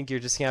 I think you're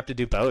just going to have to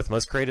do both.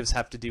 Most creatives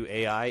have to do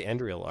AI and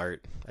real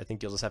art. I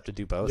think you'll just have to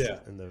do both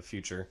in the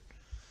future.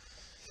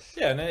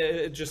 Yeah, and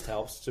it just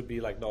helps to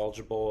be like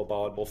knowledgeable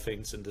about both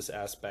things in this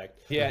aspect.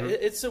 Yeah,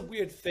 it's a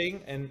weird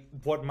thing, and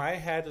what my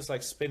head is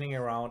like spinning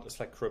around is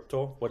like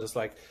crypto. What is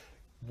like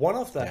one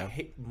of the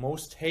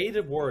most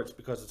hated words,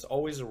 because it's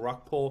always a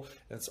rug pull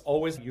and it's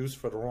always used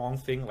for the wrong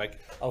thing, like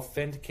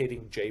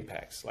authenticating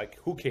JPEGs. Like,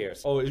 who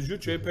cares? Oh, is your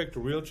JPEG the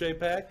real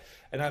JPEG?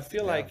 And I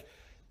feel like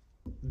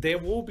there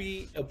will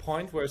be a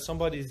point where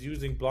somebody is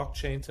using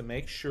blockchain to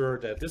make sure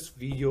that this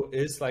video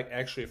is like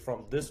actually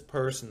from this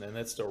person and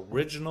it's the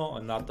original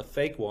and not the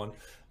fake one,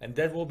 and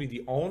that will be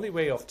the only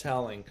way of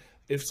telling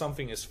if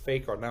something is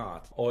fake or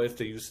not, or if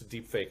they use a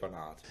deep fake or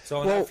not.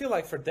 So I feel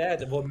like for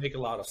that it will make a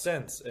lot of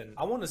sense, and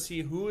I want to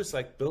see who is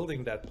like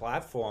building that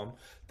platform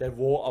that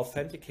will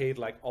authenticate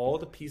like all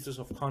the pieces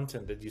of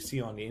content that you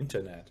see on the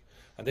internet.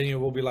 And then you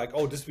will be like,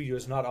 oh, this video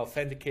is not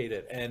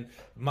authenticated and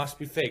must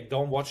be fake.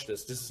 Don't watch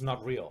this. This is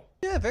not real.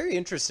 Yeah, very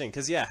interesting.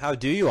 Because, how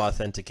do you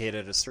authenticate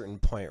at a certain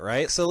point,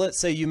 right? So let's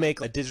say you make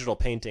a digital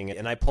painting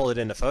and I pull it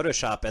into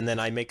Photoshop and then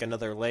I make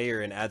another layer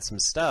and add some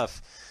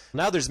stuff.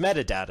 Now there's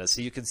metadata,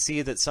 so you can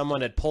see that someone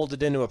had pulled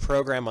it into a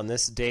program on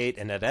this date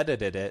and had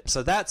edited it.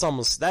 So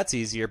that's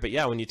easier. But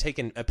yeah, when you take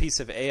a piece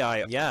of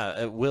AI,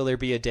 will there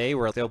be a day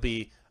where there'll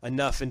be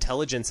enough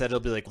intelligence that it'll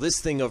be like, this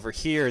thing over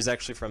here is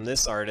actually from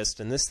this artist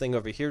and this thing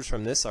over here is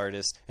from this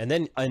artist? And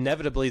then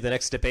inevitably the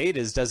next debate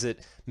is, does it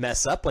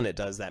mess up when it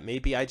does that?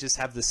 Maybe I just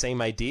have the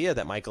same idea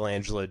that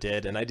Michelangelo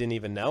did and I didn't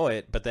even know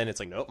it, but then it's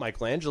like, nope,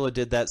 Michelangelo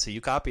did that, so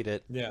you copied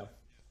it.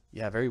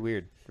 Yeah, very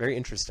weird. Very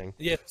interesting.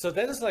 Yeah, so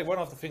that is like one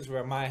of the things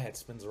where my head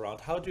spins around.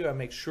 How do I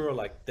make sure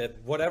like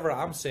that whatever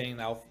I'm saying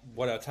now,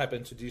 what I type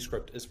into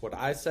Descript is what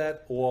I said,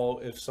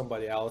 or if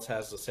somebody else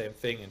has the same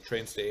thing and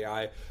trains the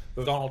AI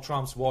with Donald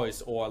Trump's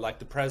voice, or like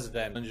the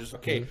president, and just,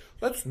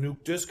 let's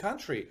nuke this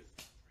country.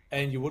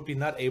 And you would be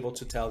not able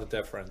to tell the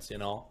difference, you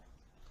know?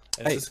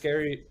 And it's a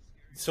scary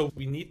So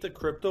we need the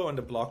crypto and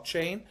the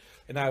blockchain.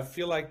 And I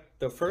feel like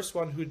the first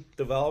one who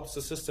develops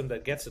a system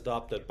that gets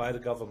adopted by the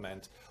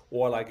government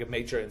or like a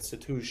major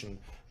institution,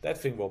 that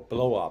thing will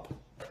blow up.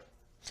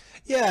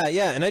 Yeah,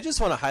 yeah, and I just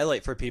want to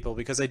highlight for people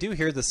because I do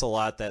hear this a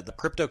lot that the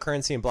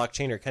cryptocurrency and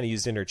blockchain are kind of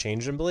used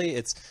interchangeably.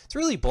 It's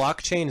really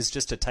blockchain is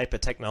just a type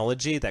of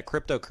technology that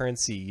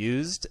cryptocurrency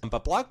used,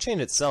 but blockchain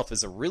itself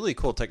is a really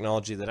cool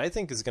technology that I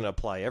think is going to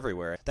apply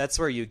everywhere. That's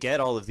where you get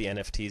all of the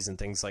NFTs and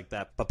things like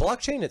that. But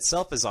blockchain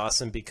itself is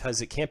awesome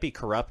because it can't be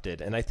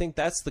corrupted, and I think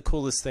that's the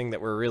coolest thing that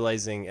we're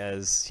realizing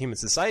as human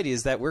society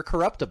is that we're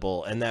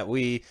corruptible and that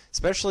we,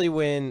 especially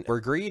when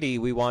we're greedy,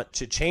 we want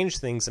to change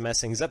things and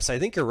mess things up. So I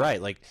think you're right.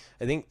 Like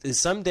I think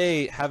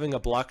someday having a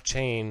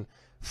blockchain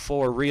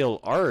for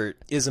real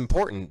art is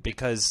important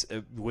because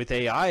with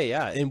AI,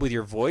 yeah, and with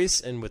your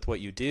voice and with what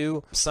you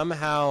do,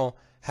 somehow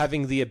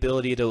having the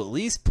ability to at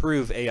least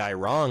prove AI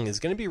wrong is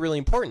going to be really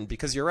important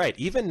because you're right.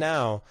 Even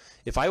now,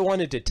 if I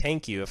wanted to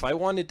tank you, if I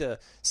wanted to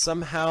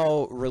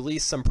somehow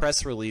release some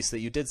press release that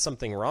you did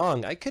something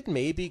wrong, I could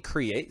maybe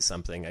create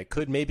something. I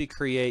could maybe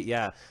create,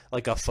 yeah,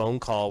 like a phone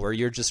call where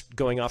you're just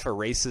going off a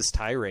racist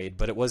tirade,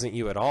 but it wasn't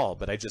you at all.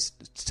 But I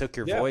just took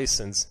your voice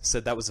and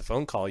said that was a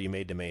phone call you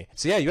made to me.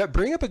 So yeah, you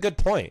bring up a good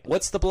point.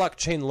 What's the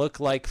blockchain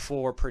look like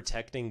for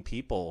protecting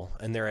people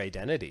and their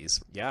identities?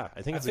 Yeah,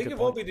 I think it's a good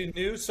point. I think it will be the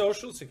new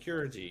social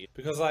security.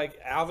 Because like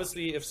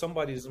obviously if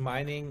somebody is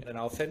mining and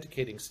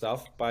authenticating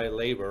stuff by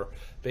labor,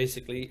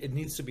 basically it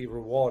needs to be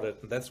rewarded,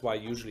 and that's why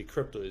usually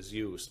crypto is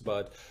used.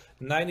 But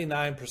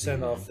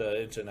 99% of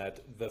the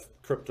internet, the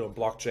crypto and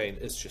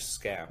blockchain is just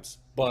scams.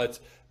 But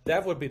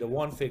that would be the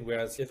one thing,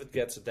 whereas if it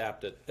gets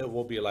adapted, it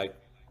will be like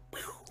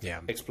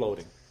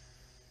exploding.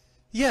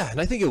 Yeah,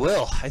 and I think it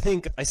will. I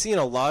think I see in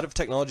a lot of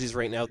technologies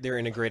right now, they're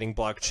integrating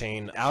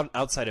blockchain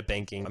outside of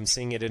banking. I'm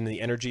seeing it in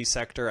the energy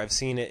sector. I've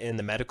seen it in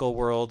the medical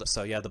world.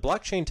 So yeah, the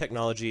blockchain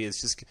technology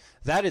is just,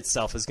 that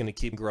itself is going to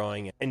keep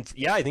growing. And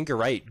yeah, I think you're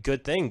right.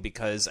 Good thing,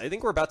 because I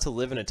think we're about to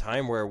live in a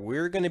time where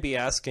we're going to be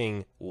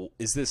asking,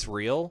 is this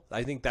real?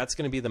 I think that's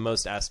going to be the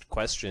most asked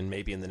question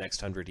maybe in the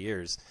next 100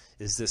 years.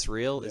 Is this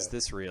real? Yeah. Is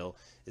this real?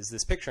 Is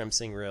this picture I'm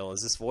seeing real?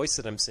 Is this voice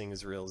that I'm seeing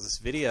is real? Is this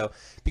video?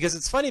 Because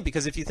it's funny,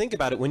 because if you think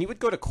about it, when you would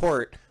go to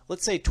court,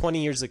 let's say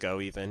 20 years ago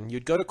even,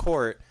 you'd go to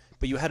court,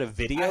 but you had a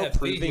video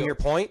proving your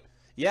point.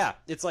 Yeah,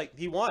 it's like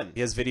he won.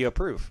 He has video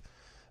proof.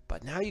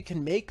 But now you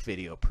can make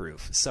video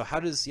proof. So how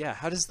does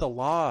the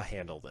law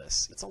handle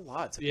this? It's a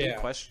lot. It's a big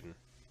question.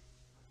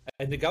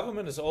 And the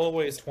government is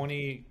always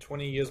 20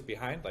 years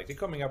behind. Like, they're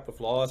coming up with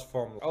laws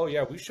from, oh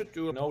yeah, we should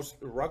do no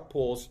rug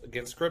pulls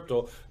against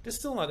crypto. They're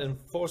still not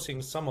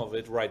enforcing some of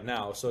it right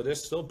now. So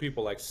there's still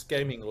people like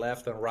scamming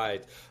left and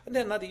right. And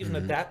they're not even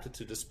adapted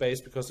to the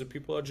space because the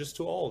people are just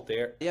too old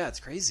there. Yeah, it's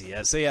crazy.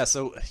 Yeah.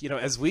 So, you know,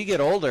 as we get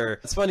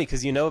older, it's funny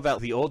because you know about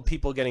the old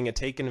people getting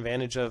taken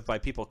advantage of by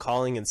people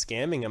calling and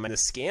scamming them. And the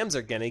scams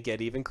are going to get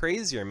even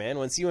crazier, man.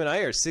 Once you and I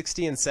are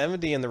 60 and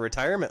 70 in the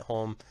retirement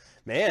home,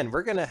 man,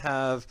 we're going to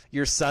have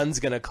your son's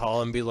going to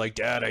call and be like,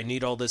 Dad, I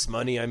need all this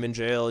money. I'm in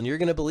jail. And you're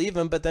going to believe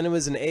him. But then it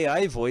was an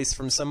AI voice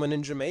from someone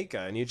in Jamaica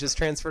and you just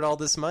transferred all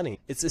this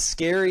money. It's a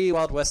scary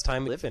Wild West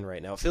time we live in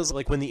right now. It feels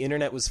like when the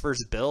internet was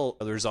first built,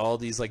 there's all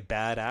these like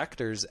bad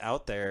actors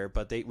out there,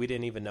 but we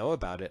didn't even know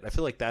about it. I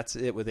feel like that's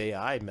it with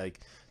AI.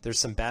 Like, there's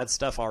some bad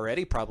stuff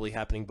already probably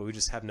happening, but we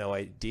just have no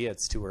idea.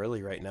 It's too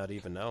early right now to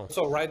even know.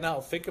 So right now,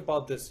 think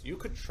about this. You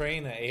could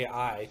train an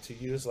AI to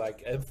use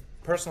like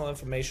personal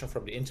information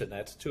from the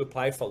internet to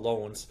apply for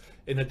loans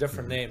in a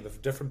different name with a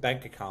different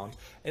bank account,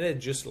 and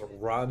it's just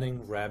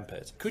running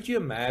rampant. Could you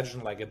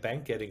imagine like a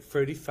bank getting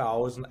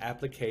 30,000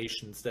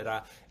 applications that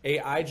are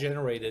AI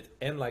generated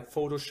and like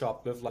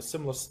Photoshop with like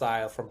similar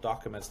style from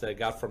documents that I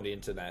got from the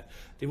internet?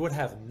 They would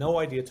have no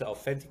idea to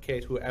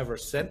authenticate whoever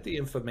sent the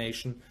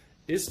information.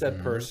 Is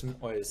that person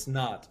or is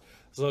not?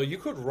 So you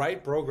could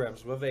write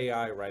programs with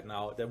AI right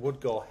now that would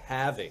go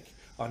havoc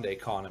on the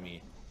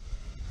economy.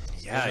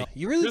 Yeah,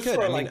 you really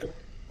could.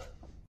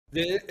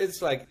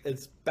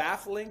 It's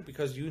baffling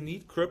because you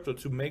need crypto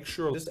to make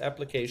sure this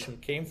application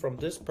came from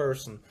this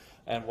person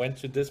and went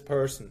to this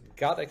person,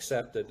 got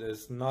accepted,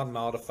 is not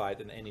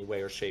modified in any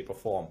way or shape or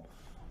form.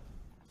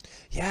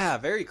 Yeah,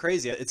 very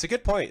crazy. It's a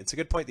good point. It's a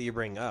good point that you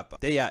bring up.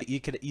 Yeah,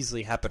 it could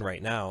easily happen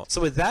right now.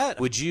 So with that,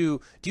 do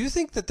you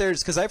think that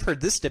because I've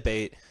heard this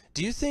debate,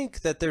 do you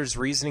think that there's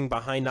reasoning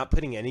behind not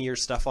putting any of your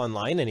stuff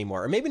online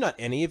anymore? Or maybe not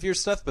any of your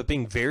stuff, but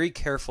being very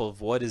careful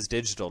of what is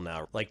digital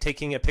now. Like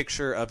taking a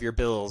picture of your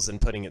bills and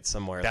putting it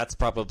somewhere. That's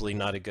probably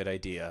not a good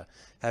idea.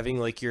 Having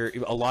like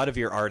a lot of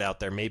your art out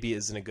there maybe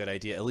isn't a good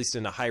idea, at least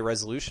in a high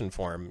resolution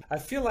form. I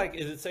feel like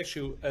it's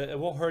actually, it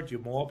will hurt you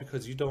more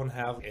because you don't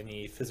have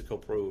any physical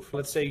proof.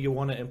 Let's say you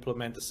want to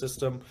implement a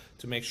system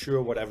to make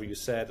sure whatever you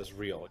said is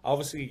real.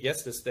 Obviously,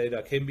 yes, this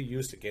data can be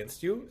used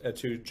against you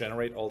to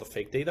generate all the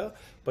fake data.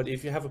 But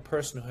if you have a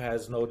person who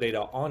has no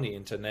data on the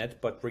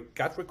internet, but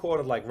got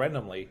recorded like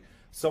randomly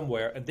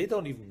somewhere and they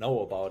don't even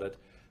know about it,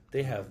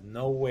 they have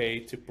no way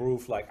to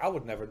prove like, I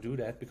would never do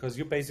that, because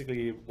you're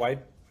basically white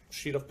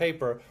sheet of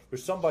paper where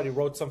somebody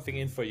wrote something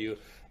in for you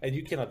and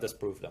you cannot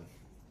disprove them.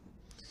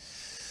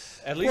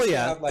 At least Well, you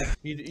yeah. have like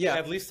you Yeah.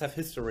 at least have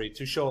history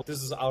to show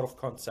this is out of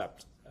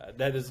concept.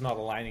 That is not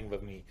aligning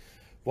with me.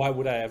 Why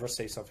would I ever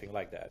say something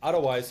like that?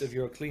 Otherwise, if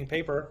you're a clean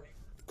paper,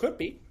 could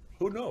be.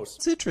 Who knows?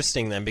 It's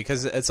interesting then,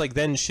 because it's like,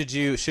 then should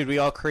we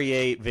all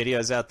create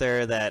videos out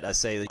there that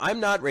say,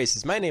 I'm not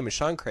racist, my name is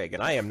Sean Craig,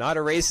 and I am not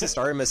a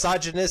racist or a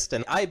misogynist,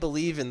 and I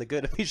believe in the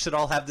good. We should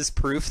all have this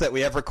proof that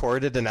we have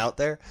recorded and out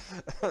there.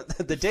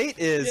 The date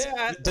is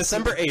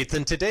December 8th,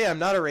 and today I'm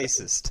not a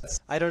racist.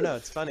 I don't know,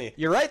 it's funny.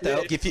 You're right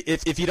though.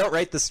 If you don't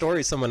write the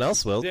story, someone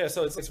else will. Yeah,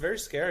 so it's very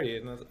scary,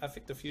 and I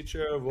think the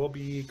future will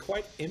be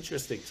quite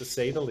interesting, to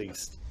say the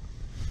least.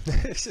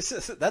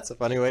 That's a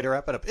funny way to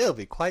wrap it up. It'll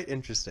be quite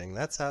interesting.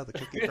 That's how the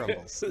cookie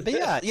crumbles. But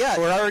yeah,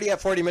 we're already at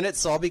 40 minutes,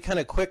 so I'll be kind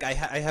of quick. I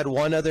had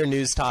one other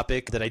news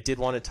topic that I did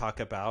want to talk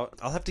about.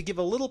 I'll have to give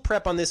a little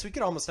prep on this. We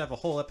could almost have a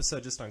whole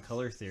episode just on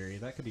color theory.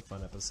 That could be a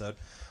fun episode.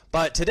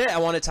 But today I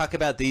want to talk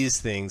about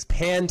these things,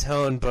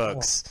 Pantone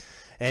books.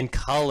 And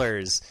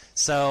colors.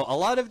 So a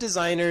lot of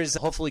designers,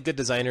 hopefully good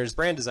designers,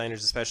 brand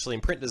designers especially,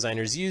 and print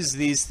designers, use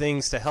these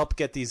things to help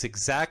get these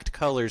exact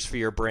colors for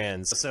your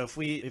brands. So if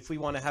we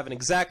want to have an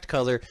exact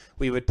color,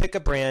 we would pick a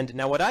brand.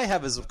 Now what I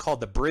have is called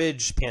the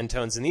Bridge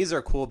Pantones, and these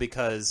are cool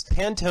because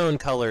Pantone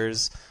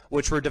colors,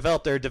 which were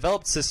developed, they're a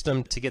developed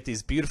system to get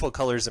these beautiful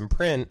colors in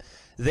print.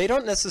 They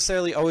don't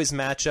necessarily always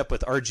match up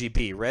with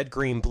RGB, red,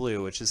 green,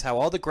 blue, which is how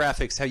all the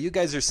graphics, how you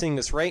guys are seeing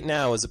this right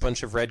now, is a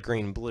bunch of red,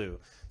 green, blue.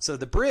 So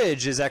the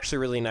Bridge is actually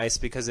really nice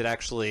because it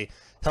actually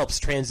helps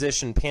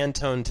transition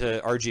Pantone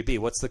to RGB.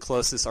 What's the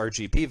closest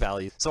RGB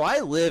value? So I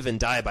live and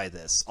die by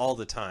this all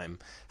the time.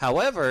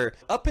 However,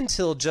 up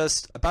until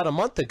just about a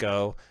month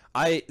ago,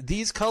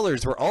 these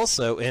colors were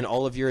also in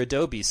all of your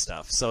Adobe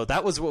stuff. So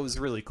that was what was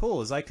really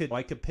cool, is I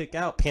could pick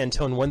out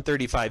Pantone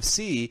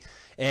 135C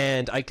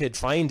and I could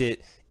find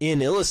it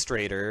in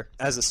Illustrator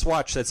as a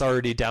swatch that's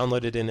already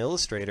downloaded in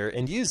Illustrator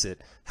and use it.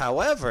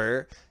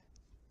 However,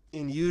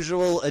 in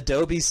usual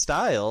Adobe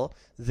style,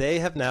 they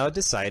have now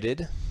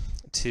decided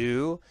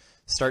to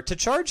start to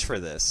charge for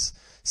this.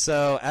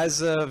 So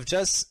as of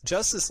just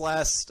this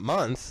last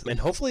month, and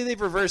hopefully they've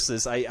reversed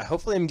this,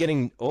 hopefully I'm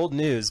getting old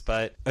news,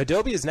 but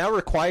Adobe is now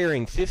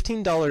requiring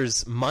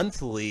 $15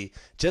 monthly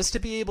just to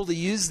be able to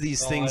use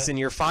these things in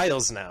your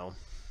files now.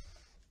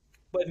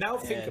 But now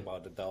think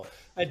about it though.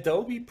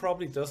 Adobe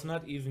probably does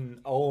not even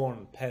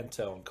own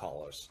Pantone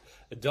colors.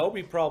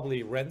 Adobe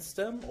probably rents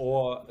them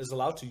or is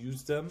allowed to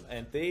use them,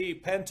 and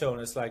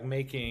Pantone is like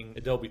making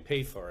Adobe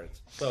pay for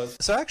it.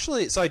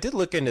 So I did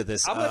look into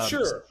this. I'm not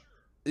sure.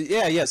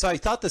 Yeah. So I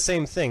thought the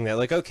same thing. That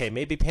like, okay,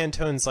 maybe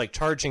Pantone's like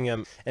charging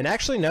them, and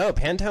actually no,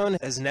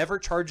 Pantone has never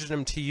charged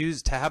them to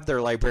have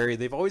their library.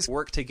 They've always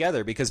worked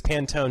together because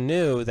Pantone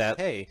knew that,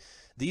 hey,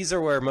 these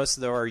are where most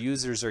of our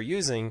users are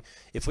using.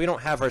 If we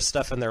don't have our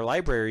stuff in their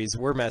libraries,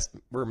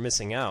 we're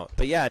missing out.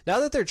 But yeah,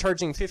 now that they're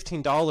charging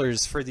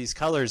 $15 for these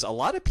colors, a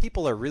lot of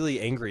people are really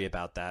angry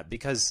about that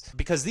because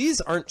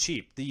these aren't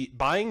cheap.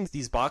 Buying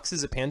these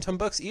boxes of Pantone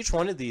books, each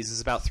one of these is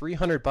about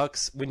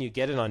 $300 when you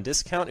get it on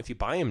discount. If you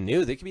buy them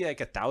new, they could be like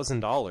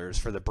 $1,000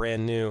 for the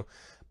brand new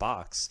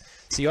box.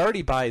 So you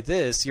already buy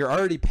this, you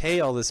already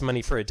pay all this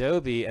money for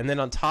Adobe, and then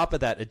on top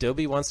of that,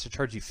 Adobe wants to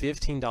charge you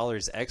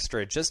 $15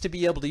 extra just to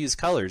be able to use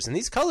colors. And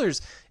these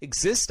colors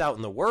exist out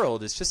in the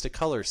world. It's just a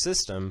color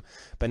system.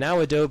 But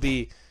now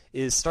Adobe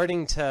is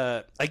starting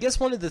to, I guess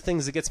one of the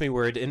things that gets me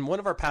worried, in one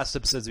of our past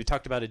episodes we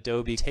talked about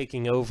Adobe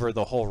taking over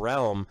the whole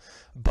realm,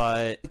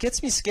 but it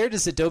gets me scared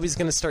is Adobe's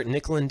going to start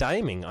nickel and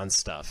diming on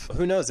stuff.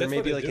 Who knows? There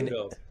may be like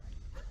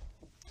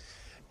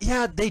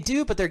Yeah, they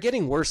do, but they're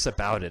getting worse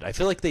about it. I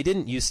feel like they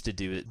didn't used to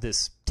do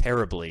this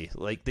terribly.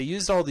 Like, they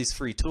used all these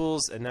free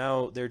tools, and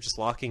now they're just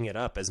locking it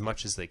up as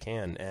much as they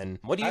can. And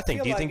what do you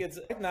think? Do you think it's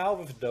right now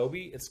with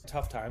Adobe, it's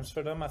tough times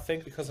for them, I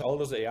think, because all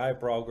those AI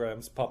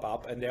programs pop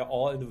up, and they're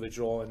all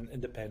individual and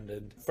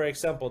independent. For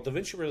example,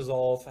 DaVinci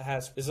Resolve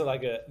is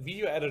like a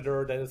video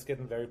editor that is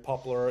getting very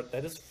popular,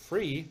 that is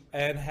free,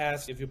 and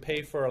if you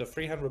pay for the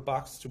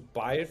 $300 to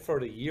buy it for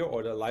the year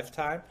or the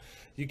lifetime,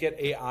 you get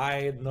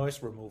AI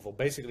noise removal.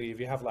 Basically, if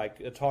you have like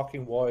a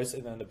talking voice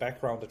and in the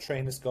background the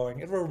train is going,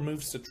 it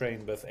removes the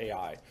train with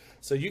AI.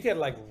 So you get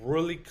like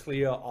really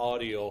clear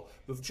audio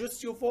with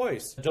just your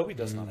voice. Adobe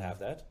does not have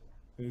that.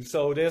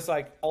 So there's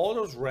like all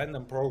those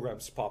random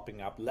programs popping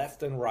up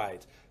left and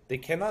right. They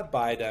cannot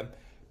buy them.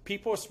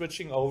 People are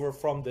switching over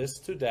from this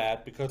to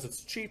that because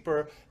it's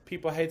cheaper.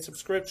 People hate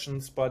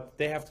subscriptions, but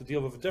they have to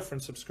deal with a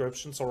different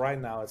subscription. So right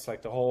now it's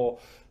like the whole,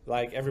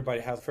 like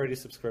everybody has 30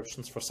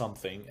 subscriptions for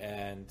something.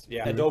 And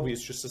yeah, Adobe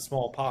is just a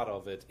small part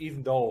of it,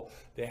 even though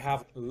they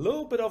have a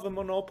little bit of a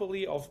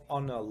monopoly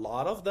on a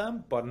lot of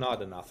them, but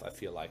not enough, I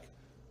feel like.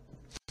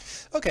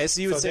 Okay,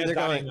 so you would say they're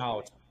going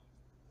out.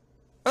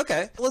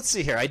 Okay, let's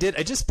see here. I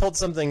just pulled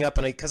something up,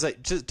 and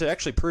just to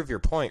actually prove your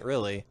point,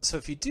 really. So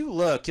if you do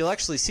look, you'll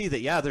actually see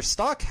that their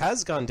stock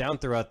has gone down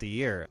throughout the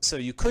year. So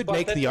you could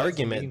make the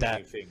argument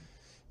that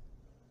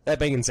that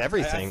means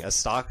everything. The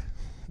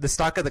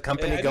stock of the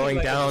company going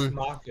down.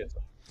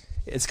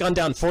 It's gone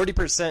down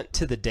 40%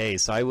 to the day,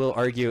 so I will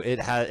argue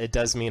it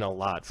does mean a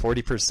lot.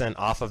 40%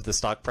 off of the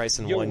stock price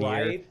in You're 1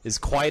 year right. is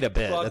quite a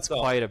bit. But That's the-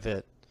 quite a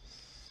bit.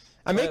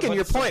 I'm making but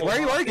your it's the point. whole Why are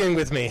you market. arguing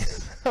with me?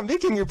 I'm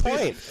making your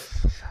point.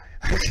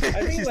 I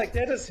think like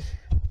that is.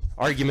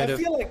 I Argumentative.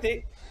 feel like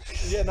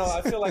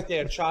I feel like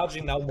they're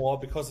charging now more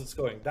because it's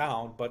going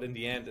down, but in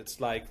the end,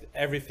 it's like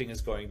everything is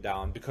going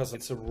down because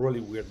it's a really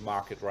weird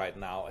market right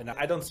now, and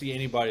I don't see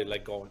anybody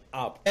like going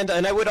up. And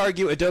I would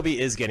argue Adobe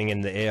is getting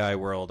in the AI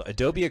world.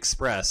 Adobe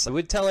Express. I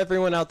would tell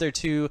everyone out there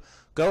to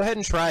go ahead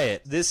and try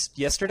it.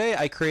 Yesterday,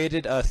 I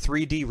created a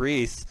 3D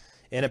wreath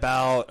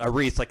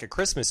like a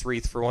Christmas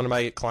wreath for one of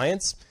my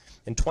clients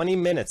in 20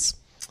 minutes.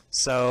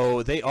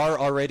 So they are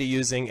already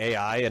using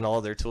AI and all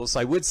their tools.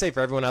 So I would say for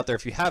everyone out there,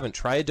 if you haven't,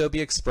 try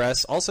Adobe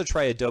Express. Also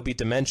try Adobe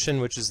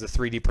Dimension, which is the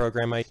 3D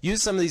program. I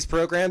use some of these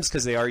programs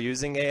because they are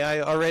using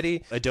AI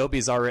already.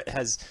 Adobe's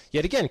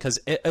because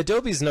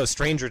Adobe's no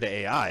stranger to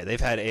AI.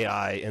 They've had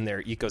AI in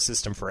their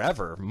ecosystem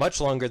forever,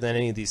 much longer than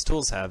any of these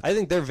tools have. I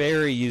think they're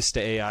very used to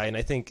AI, and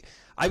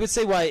I would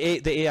say why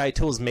the AI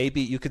tools, maybe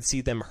you could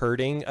see them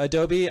hurting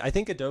Adobe. I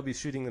think Adobe's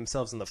shooting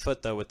themselves in the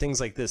foot, though, with things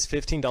like this.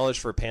 $15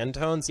 for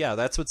Pantones. Yeah,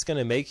 that's what's going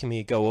to make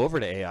me go over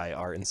to AI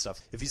art and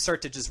stuff. If you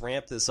start to just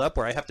ramp this up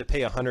where I have to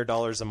pay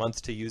 $100 a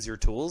month to use your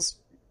tools,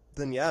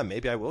 then yeah,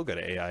 maybe I will go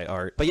to AI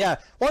art. But yeah,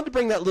 wanted to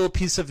bring that little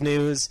piece of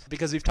news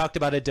because we've talked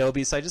about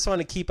Adobe, so I just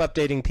want to keep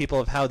updating people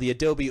of how the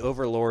Adobe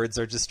overlords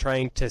are just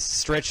trying to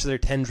stretch their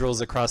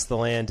tendrils across the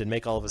land and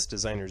make all of us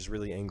designers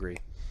really angry.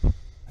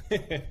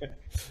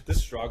 The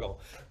struggle.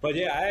 But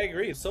yeah, I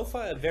agree. So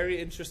far, a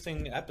very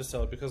interesting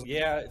episode because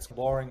it's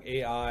boring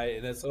AI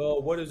and it's,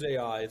 what is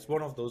AI? It's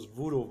one of those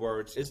voodoo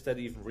words. Is that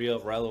even real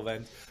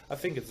relevant? I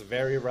think it's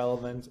very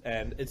relevant,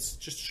 and it's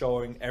just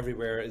showing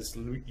everywhere is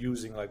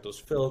using like those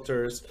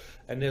filters,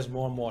 and there's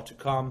more and more to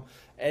come,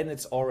 and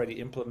it's already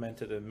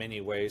implemented in many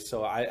ways.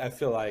 So I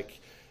feel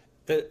like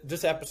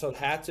this episode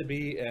had to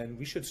be, and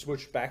we should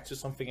switch back to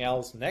something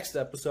else next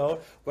episode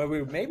where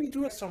we maybe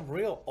do some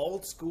real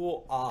old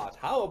school art.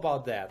 How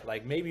about that?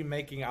 Like maybe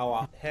making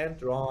our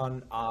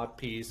hand-drawn art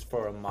piece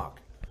for a mug.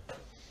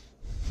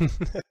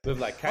 With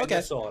like kind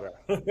of sorta.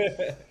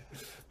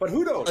 But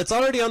who knows? It's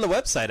already on the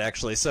website,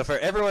 actually. So for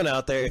everyone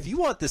out there, if you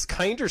want this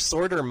kinder,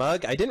 sorter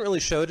mug, I didn't really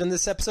show it in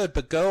this episode,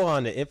 but go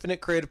on to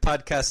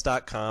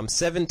infinitecreativepodcast.com,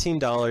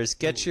 $17,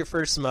 get your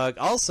first mug.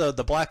 Also,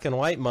 the black and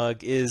white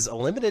mug is a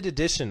limited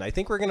edition. I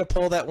think we're going to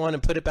pull that one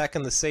and put it back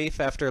in the safe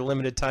after a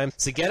limited time.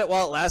 So get it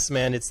while it lasts,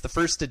 man. It's the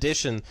first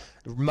edition,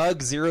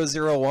 mug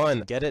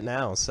 001. Get it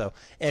now. So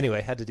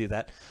anyway, had to do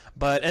that.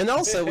 And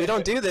also, we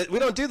don't do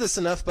this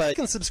enough, but you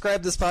can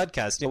subscribe to this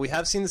podcast. We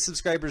have seen the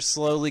subscribers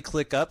slowly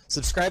click up.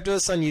 Subscribe to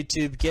us on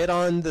YouTube, get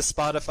on the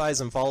Spotifys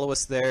and follow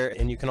us there,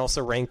 and you can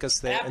also rank us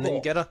there.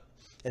 Apple.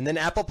 And then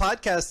Apple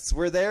Podcasts.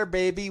 We're there,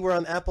 baby. We're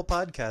on Apple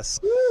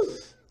Podcasts. Woo!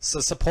 So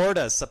support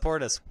us.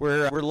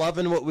 We're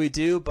loving what we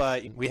do,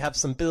 but we have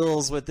some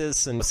bills with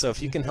this, and so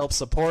if you can help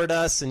support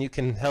us and you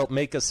can help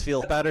make us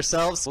feel about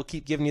ourselves, we'll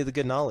keep giving you the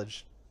good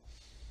knowledge.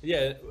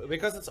 Yeah,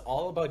 because it's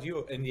all about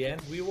you. In the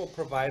end, we will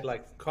provide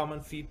like common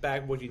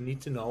feedback, what you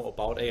need to know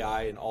about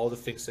AI and all the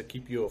things that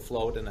keep you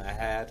afloat and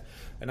ahead.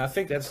 And I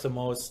think that's the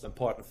most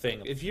important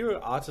thing. If you're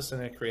an artist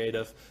and a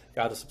creative,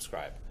 gotta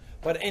subscribe.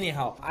 But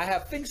anyhow, I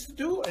have things to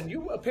do, and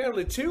you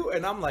apparently too,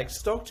 and I'm like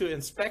stoked to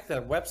inspect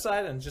that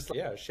website and just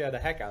share the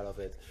heck out of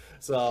it.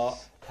 So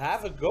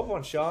have a good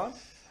one, Sean.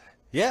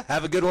 Yeah,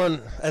 have a good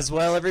one as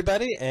well,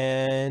 everybody,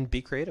 and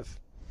be creative.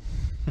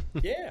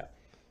 Yeah.